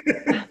nope.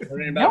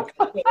 Learning about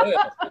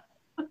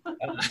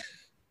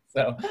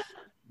So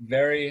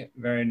very,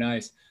 very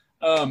nice.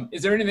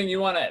 Is there anything you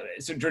want to,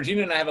 so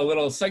Georgina and I have a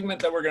little segment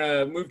that we're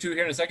going to move to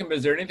here in a second, but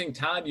is there anything,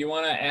 Todd, you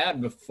want to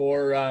add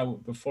before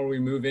we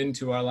move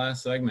into our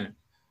last segment?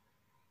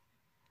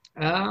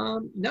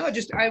 No,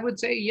 just I would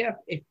say, yeah,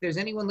 if there's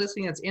anyone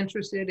listening that's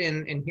interested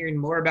in hearing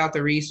more about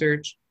the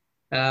research,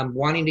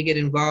 wanting to get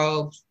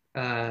involved,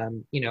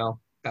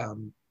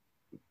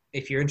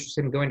 if you're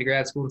interested in going to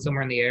grad school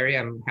somewhere in the area,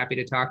 I'm happy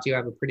to talk to you. I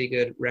have a pretty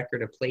good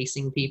record of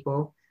placing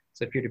people.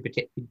 So if you're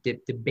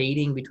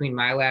debating between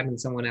my lab and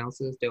someone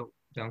else's, don't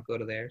go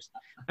to theirs.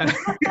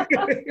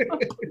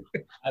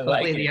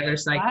 Hopefully the other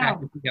psych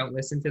faculty don't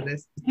listen to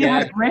this.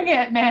 Yeah, bring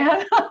it,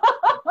 man.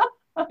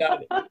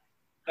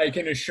 I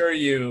can assure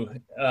you,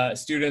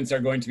 students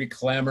are going to be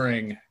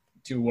clamoring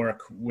to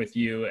work with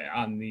you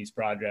on these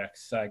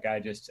projects. Like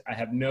I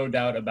have no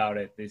doubt about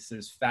it. This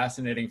is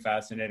fascinating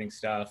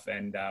stuff,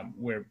 and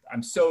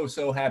I'm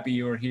so happy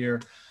you're here,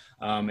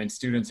 and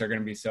students are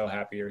going to be so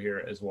happy you're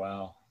here as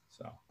well.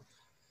 So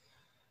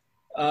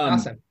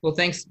awesome. Well,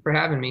 thanks for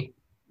having me.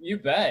 You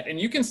bet. And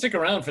you can stick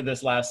around for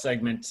this last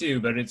segment too,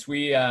 but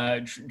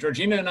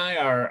Georgina and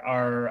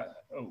I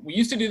we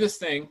used to do this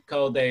thing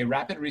called a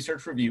rapid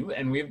research review,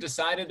 and we've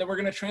decided that we're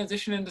going to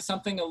transition into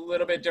something a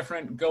little bit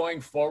different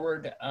going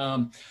forward.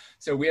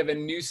 So we have a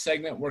new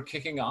segment we're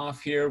kicking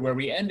off here where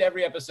we end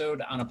every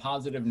episode on a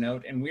positive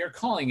note, and we are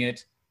calling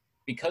it,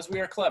 because we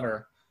are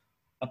clever,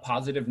 a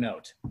positive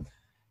note.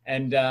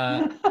 And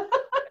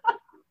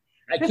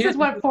this is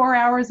what 4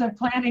 hours of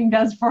planning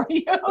does for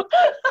you.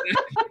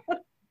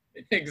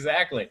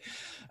 Exactly.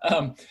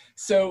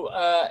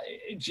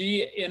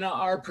 G, in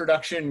our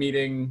production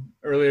meeting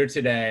earlier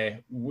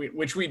today,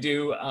 which we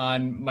do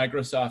on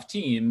Microsoft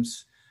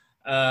Teams,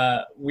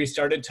 we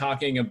started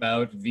talking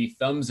about the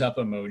thumbs up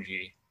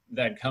emoji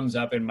that comes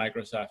up in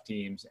Microsoft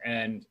Teams.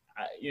 And,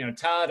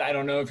 Todd, I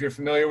don't know if you're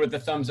familiar with the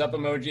thumbs up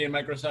emoji in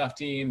Microsoft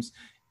Teams.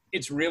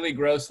 It's really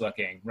gross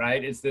looking,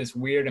 right? It's this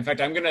weird, in fact,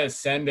 I'm going to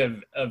send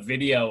a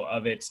video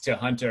of it to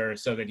Hunter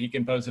so that he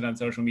can post it on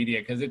social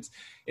media, because it's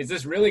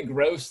this really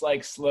gross,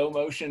 like slow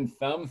motion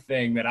thumb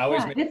thing that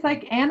always makes it's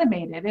like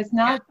animated. It's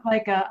not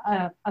like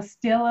a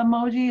still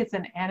emoji, it's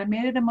an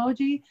animated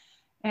emoji.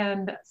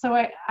 And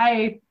so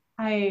I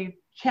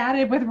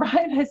chatted with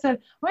Ryan. I said,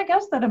 oh, I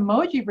guess that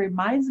emoji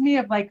reminds me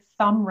of like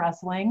thumb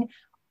wrestling.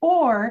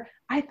 Or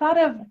I thought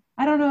of,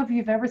 I don't know if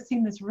you've ever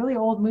seen this really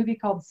old movie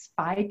called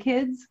Spy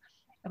Kids.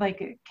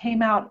 Like it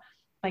came out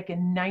like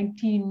in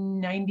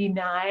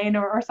 1999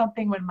 or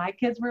something when my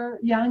kids were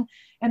young,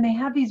 and they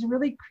had these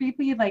really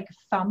creepy like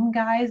thumb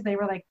guys. They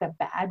were like the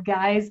bad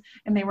guys,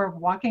 and they were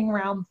walking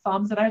around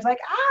thumbs, and I was like,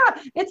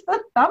 it's the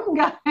thumb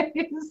guys.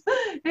 It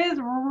is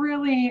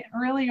really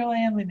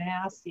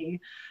nasty.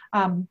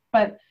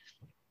 But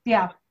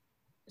yeah.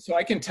 So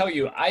I can tell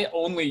you, I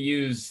only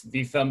use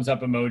the thumbs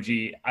up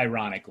emoji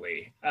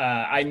ironically.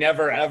 I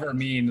never ever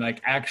mean like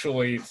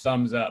actually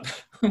thumbs up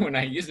when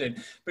I use it.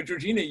 But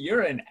Georgina,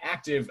 you're an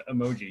active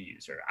emoji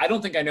user. I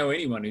don't think I know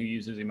anyone who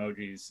uses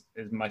emojis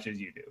as much as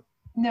you do.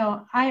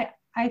 No, I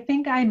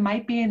think I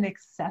might be an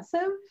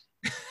excessive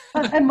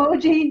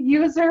emoji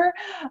user.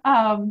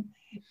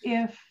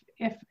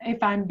 If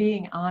I'm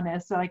being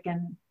honest, like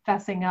and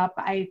fessing up,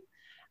 I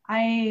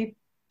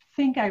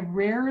think I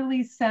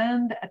rarely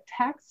send a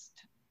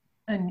text,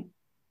 an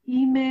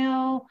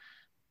email,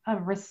 a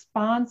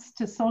response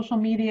to social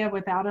media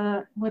without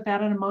an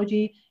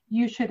emoji.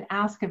 You should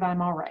ask if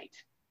I'm all right.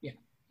 Yeah.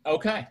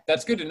 Okay.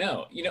 That's good to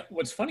know.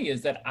 What's funny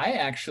is that I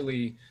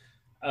actually,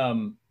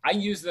 I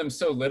use them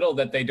so little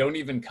that they don't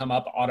even come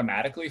up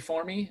automatically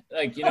for me.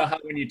 Like, how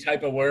when you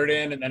type a word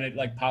in and then it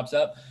like pops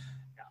up,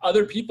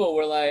 other people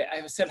were like,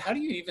 I said, how do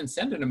you even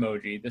send an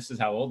emoji? This is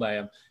how old I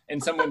am.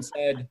 And someone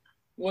said,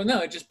 well, no,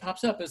 it just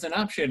pops up as an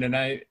option. And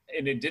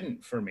it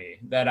didn't for me.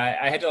 That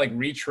I had to like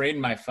retrain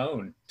my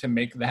phone to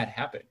make that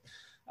happen.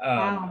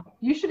 Wow.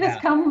 You should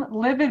just come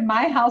live in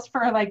my house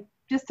for like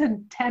just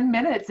in 10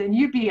 minutes and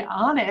you'd be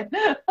on it.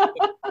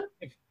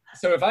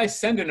 So if I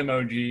send an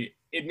emoji,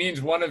 it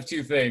means one of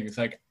two things.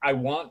 Like I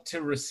want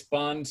to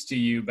respond to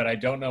you, but I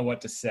don't know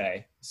what to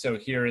say. So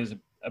here is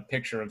a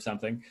picture of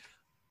something.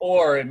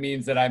 Or it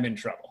means that I'm in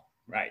trouble.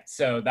 Right.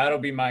 So that'll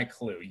be my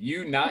clue.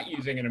 You not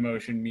using an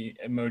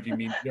emoji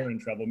means you're in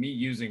trouble. Me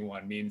using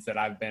one means that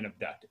I've been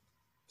abducted.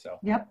 So.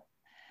 Yep.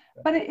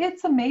 But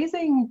it's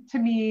amazing to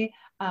me,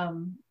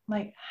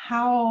 like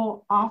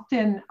how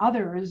often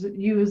others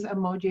use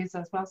emojis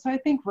as well. So I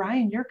think,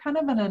 Ryan, you're kind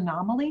of an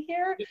anomaly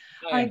here.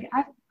 Like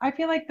I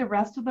feel like the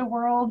rest of the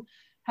world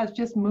has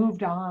just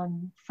moved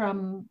on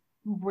from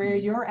where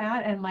you're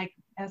at and like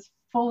has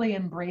fully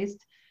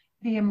embraced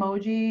the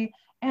emoji.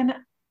 And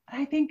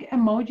I think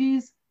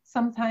emojis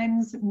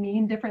sometimes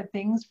mean different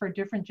things for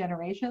different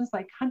generations.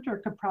 Like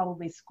Hunter could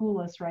probably school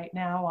us right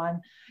now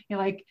on,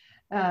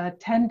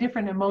 10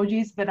 different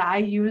emojis that I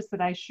use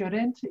that I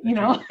shouldn't,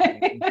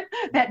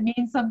 that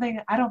means something.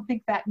 I don't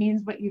think that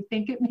means what you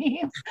think it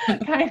means,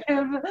 kind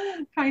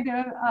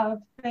of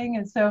thing.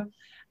 And so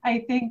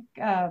I think,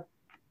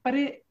 but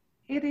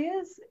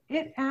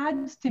it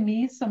adds to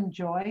me some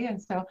joy.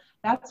 And so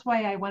that's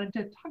why I wanted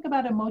to talk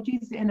about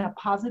emojis in a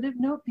positive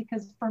note,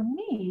 because for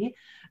me,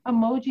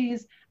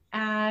 emojis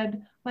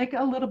add like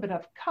a little bit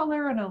of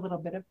color and a little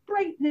bit of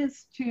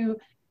brightness to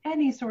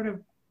any sort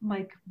of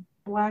like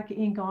black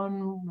ink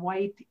on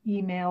white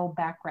email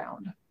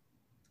background.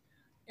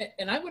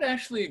 And I would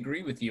actually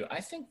agree with you. I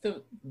think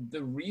the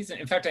reason,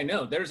 in fact, I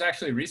know there's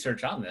actually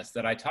research on this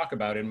that I talk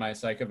about in my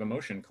Psych of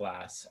Emotion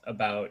class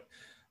about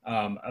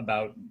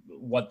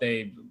what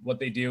they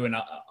do. And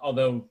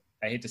although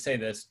I hate to say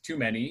this, too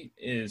many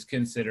is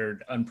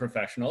considered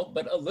unprofessional,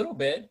 but a little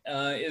bit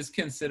is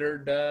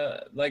considered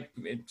like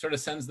it sort of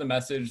sends the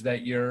message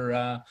that you're,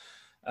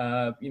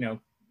 you know,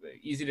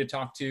 easy to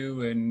talk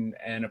to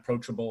and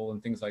approachable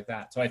and things like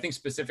that. So I think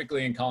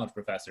specifically in college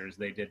professors,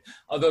 they did,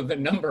 although the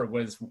number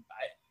was,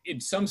 in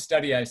some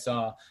study I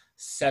saw,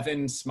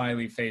 7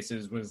 smiley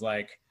faces was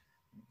like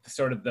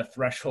sort of the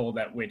threshold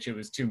at which it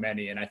was too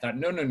many. And I thought,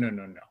 no.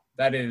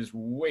 That is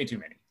way too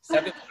many.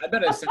 7, I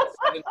bet I've seen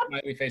 7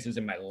 smiley faces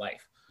in my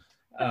life.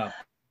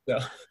 So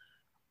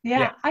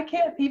yeah, I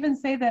can't even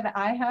say that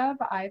I have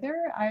either.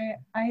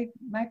 I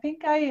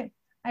think I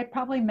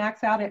probably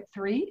max out at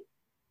 3,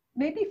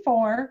 maybe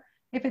 4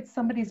 if it's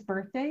somebody's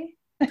birthday.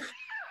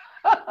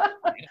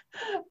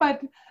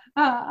 But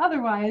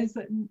otherwise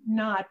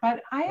not.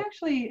 But I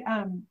actually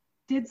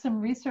did some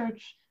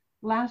research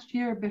last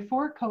year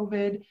before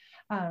COVID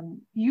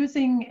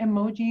using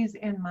emojis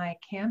in my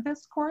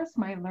Canvas course,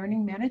 my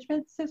learning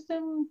management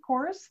system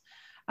course.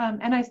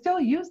 And I still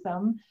use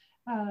them,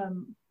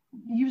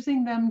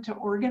 using them to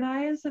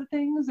organize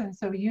things. And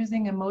so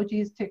using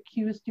emojis to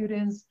cue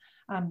students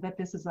that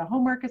this is a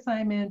homework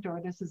assignment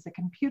or this is a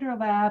computer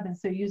lab. And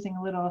so using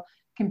a little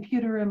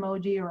computer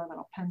emoji or a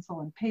little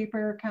pencil and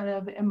paper kind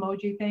of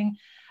emoji thing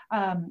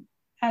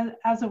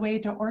as a way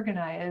to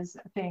organize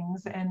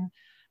things and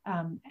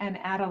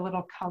add a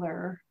little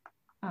color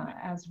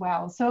as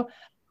well. So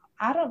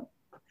I don't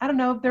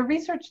know, the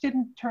research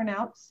didn't turn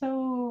out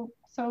so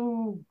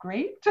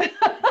great.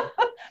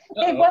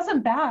 It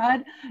wasn't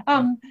bad.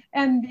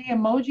 And the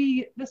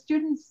emoji, the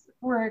students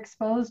were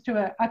exposed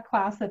to a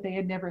class that they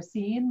had never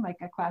seen, like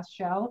a class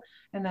shell,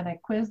 and then I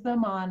quizzed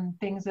them on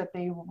things that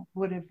they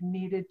would have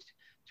needed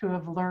to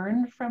have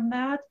learned from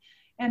that.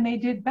 And they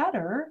did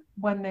better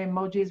when the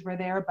emojis were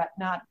there, but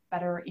not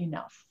better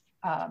enough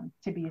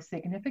to be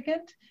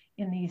significant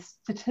in the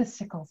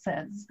statistical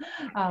sense.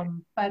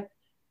 But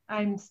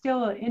I'm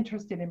still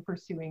interested in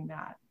pursuing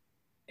that.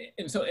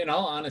 And so in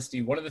all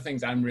honesty, one of the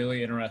things I'm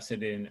really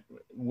interested in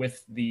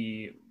with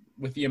the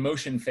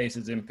emotion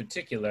faces in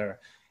particular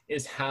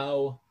is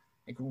how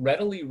like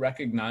readily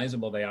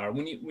recognizable they are.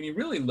 When you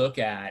really look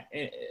at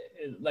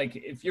like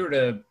if you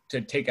were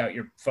to take out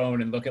your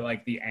phone and look at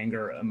like the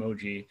anger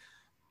emoji,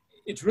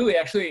 it's really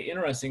actually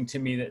interesting to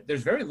me that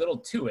there's very little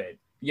to it,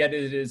 yet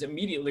it is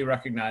immediately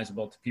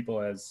recognizable to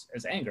people as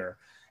anger.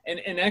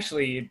 And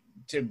actually,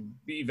 to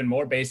be even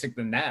more basic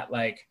than that,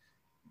 like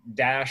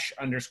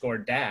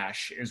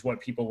 --_ is what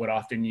people would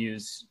often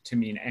use to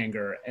mean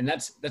anger. And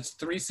that's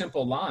 3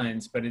 simple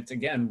lines, but it's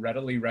again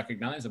readily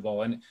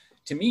recognizable. And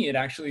to me, it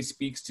actually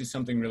speaks to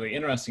something really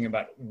interesting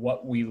about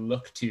what we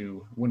look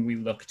to when we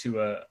look to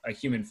a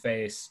human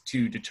face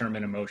to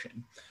determine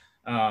emotion.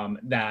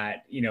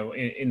 That, you know,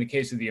 in the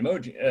case of the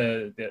emoji,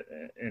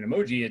 an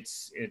emoji,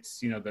 it's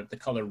you know, the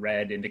color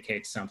red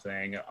indicates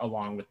something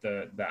along with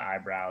the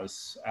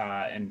eyebrows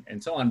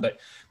and so on. But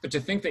to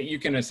think that you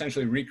can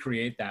essentially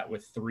recreate that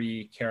with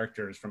 3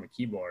 characters from a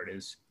keyboard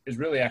is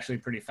really actually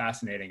pretty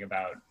fascinating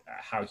about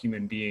how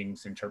human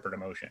beings interpret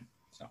emotion.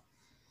 So,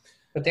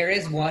 but there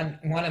is one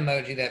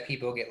emoji that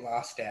people get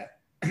lost at.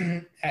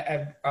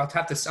 I'll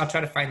try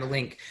to find the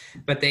link,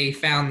 but they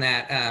found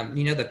that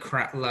you know, the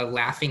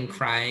laughing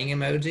crying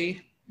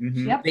emoji.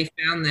 Mm-hmm. Yep. They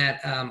found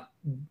that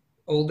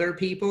older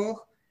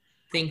people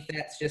think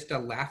that's just a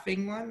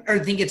laughing one, or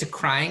think it's a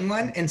crying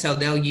one, and so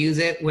they'll use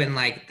it when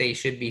like they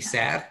should be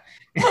sad.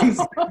 And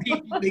so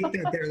people think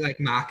that they're like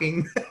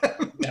mocking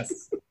them.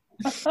 Yes.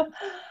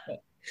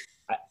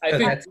 I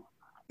think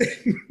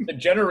the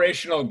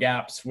generational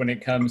gaps when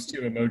it comes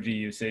to emoji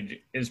usage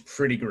is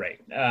pretty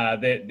great.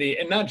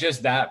 And not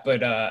just that,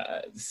 but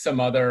some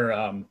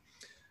other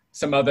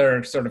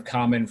sort of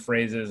common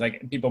phrases,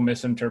 like people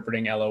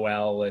misinterpreting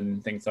LOL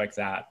and things like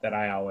that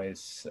I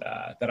always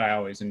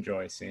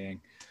enjoy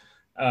seeing.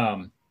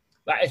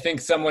 I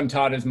think someone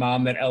taught his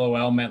mom that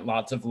LOL meant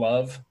lots of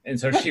love, and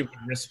so she would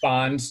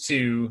respond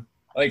to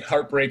like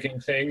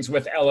heartbreaking things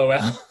with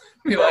LOL.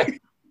 Be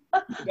like,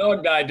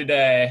 dog died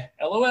today,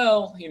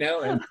 LOL, you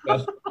know. And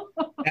so,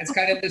 that's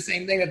kind of the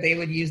same thing that they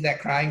would use that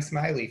crying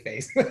smiley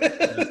face.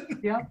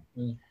 Yep.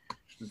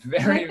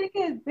 Very. I think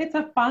it's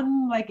a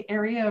fun like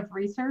area of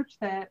research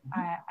that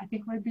I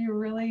think would be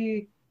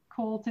really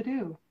cool to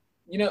do.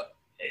 You know,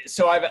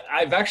 so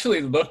I've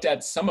actually looked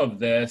at some of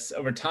this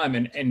over time,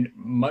 and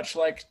much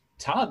like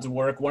Todd's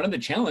work, one of the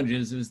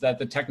challenges is that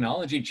the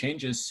technology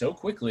changes so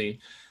quickly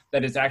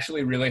that it's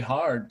actually really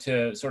hard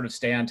to sort of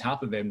stay on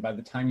top of it. And by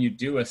the time you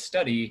do a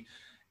study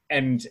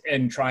and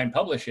try and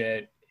publish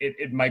it,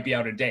 it might be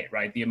out of date,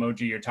 right? The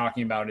emoji you're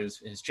talking about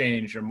has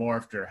changed or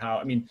morphed or how,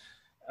 I mean,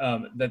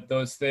 that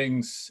those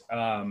things,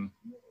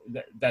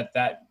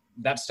 that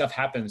stuff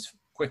happens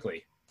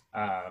quickly,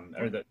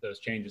 or that those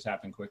changes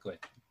happen quickly.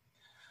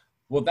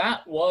 Well,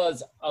 that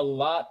was a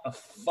lot of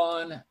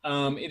fun.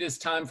 It is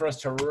time for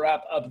us to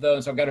wrap up though.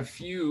 So I've got a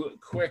few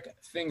quick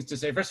things to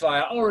say. First of all,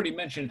 I already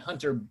mentioned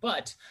Hunter,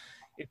 but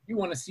if you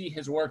want to see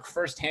his work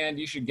firsthand,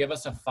 you should give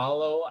us a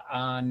follow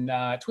on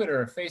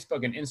Twitter,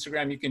 Facebook, and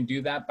Instagram. You can do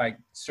that by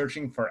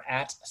searching for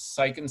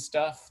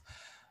 @PsychAndStuff.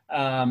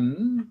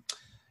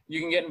 You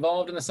can get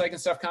involved in the Psych and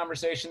Stuff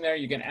conversation there.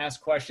 You can ask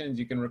questions.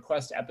 You can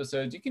request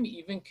episodes. You can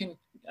even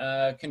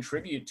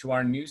contribute to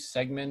our new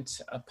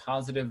segment, A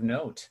Positive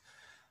Note.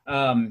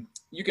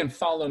 You can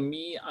follow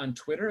me on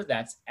Twitter.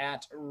 That's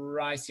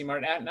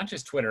 @RyCMart, not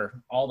just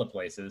Twitter, all the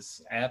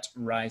places,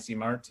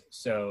 @RyCMart.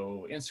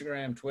 So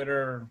Instagram,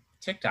 Twitter,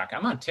 TikTok.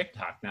 I'm on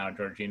TikTok now,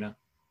 Georgina.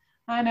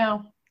 I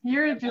know.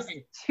 You're just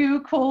too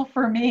cool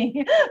for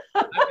me.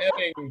 I'm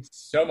having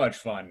so much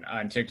fun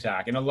on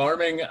TikTok, an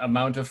alarming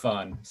amount of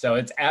fun. So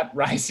it's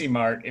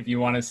 @RyCMart if you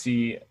want to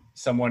see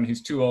someone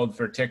who's too old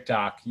for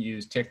TikTok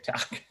use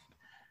TikTok.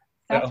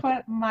 That's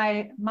what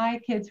my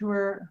kids who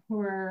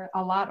were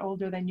a lot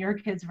older than your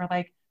kids were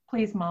like,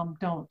 please, Mom,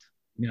 don't.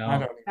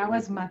 No. That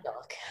was my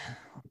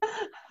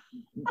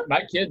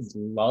kids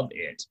love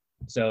it.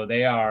 So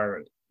they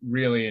are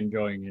really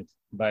enjoying it,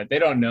 but they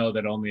don't know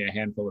that only a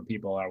handful of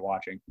people are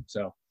watching.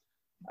 So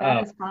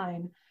that is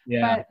fine.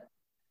 Yeah. But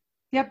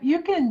yep,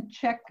 you can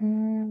check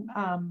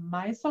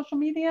my social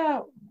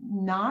media,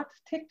 not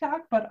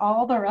TikTok, but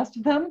all the rest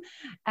of them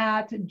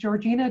at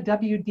Georgina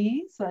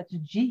WD. So that's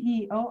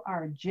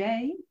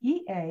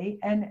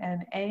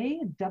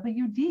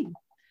GeorgiannaWD.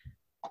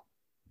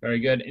 Very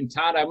good. And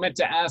Todd, I meant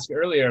to ask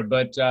earlier,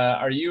 but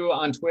are you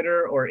on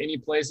Twitter or any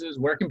places?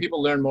 Where can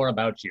people learn more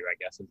about you, I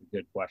guess is a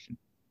good question.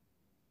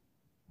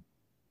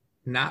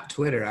 Not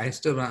Twitter. I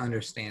still don't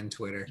understand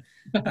Twitter.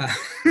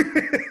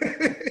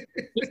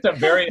 Just a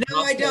very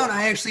No, I don't.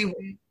 I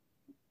actually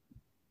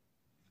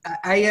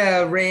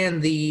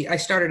I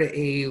started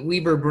a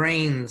Weber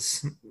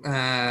Brains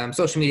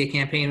social media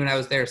campaign when I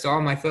was there. So all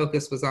my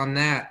focus was on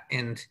that.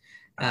 And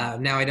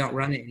now I don't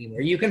run it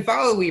anymore. You can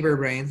follow Weber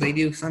Brains. They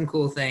do some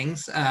cool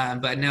things.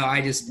 But no,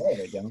 I just,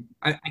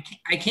 I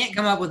can't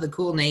come up with a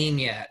cool name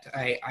yet.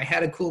 I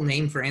had a cool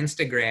name for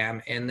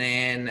Instagram, and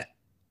then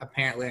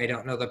apparently I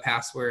don't know the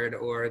password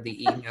or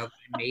the email that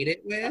I made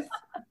it with.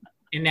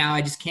 And now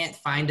I just can't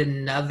find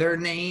another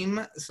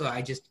name. So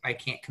I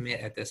can't commit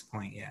at this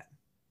point yet.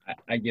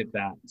 I get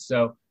that.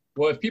 So,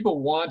 well, if people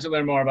want to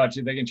learn more about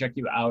you, they can check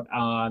you out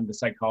on the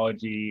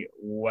Psychology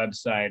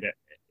website.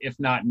 If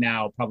not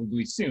now,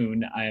 probably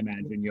soon, I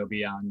imagine you'll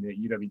be on the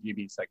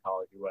UWGB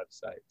Psychology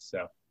website.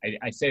 So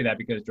I say that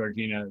because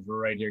Georgina is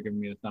right here giving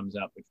me the thumbs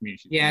up, which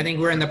means she's... Yeah, I think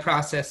we're in the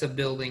process of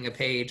building a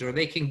page, or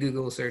they can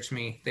Google search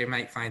me. They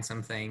might find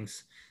some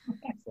things.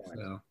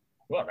 So.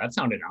 Well, that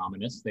sounded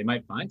ominous. They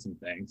might find some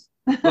things.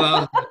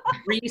 Well,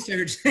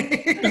 research.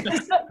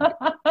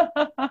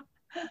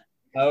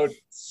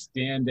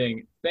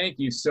 Outstanding. Thank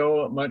you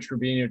so much for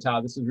being here,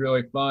 Todd. This is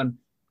really fun.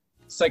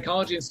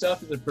 Psychology and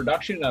Stuff is a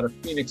production out of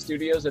Phoenix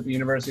Studios at the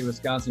University of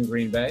Wisconsin,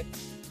 Green Bay.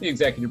 The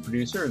executive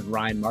producer is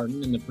Ryan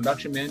Martin, and the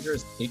production manager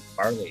is Kate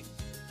Farley.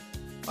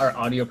 Our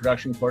audio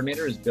production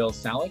coordinator is Bill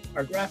Salick.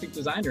 Our graphic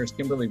designer is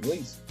Kimberly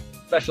Blees.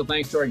 Special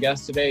thanks to our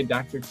guest today,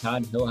 Dr.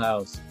 Todd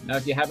Hillhouse. Now,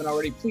 if you haven't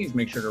already, please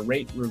make sure to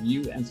rate,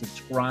 review, and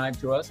subscribe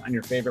to us on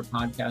your favorite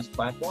podcast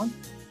platform.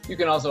 You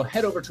can also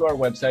head over to our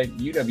website,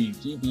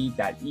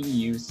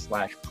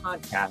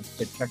 uwgb.edu/podcast,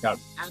 to check out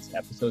past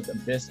episodes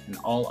of this and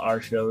all our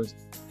shows.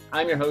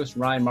 I'm your host,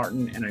 Ryan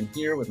Martin, and I'm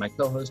here with my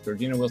co-host,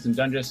 Georgina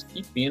Wilson-Dungas.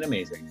 Keep being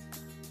amazing.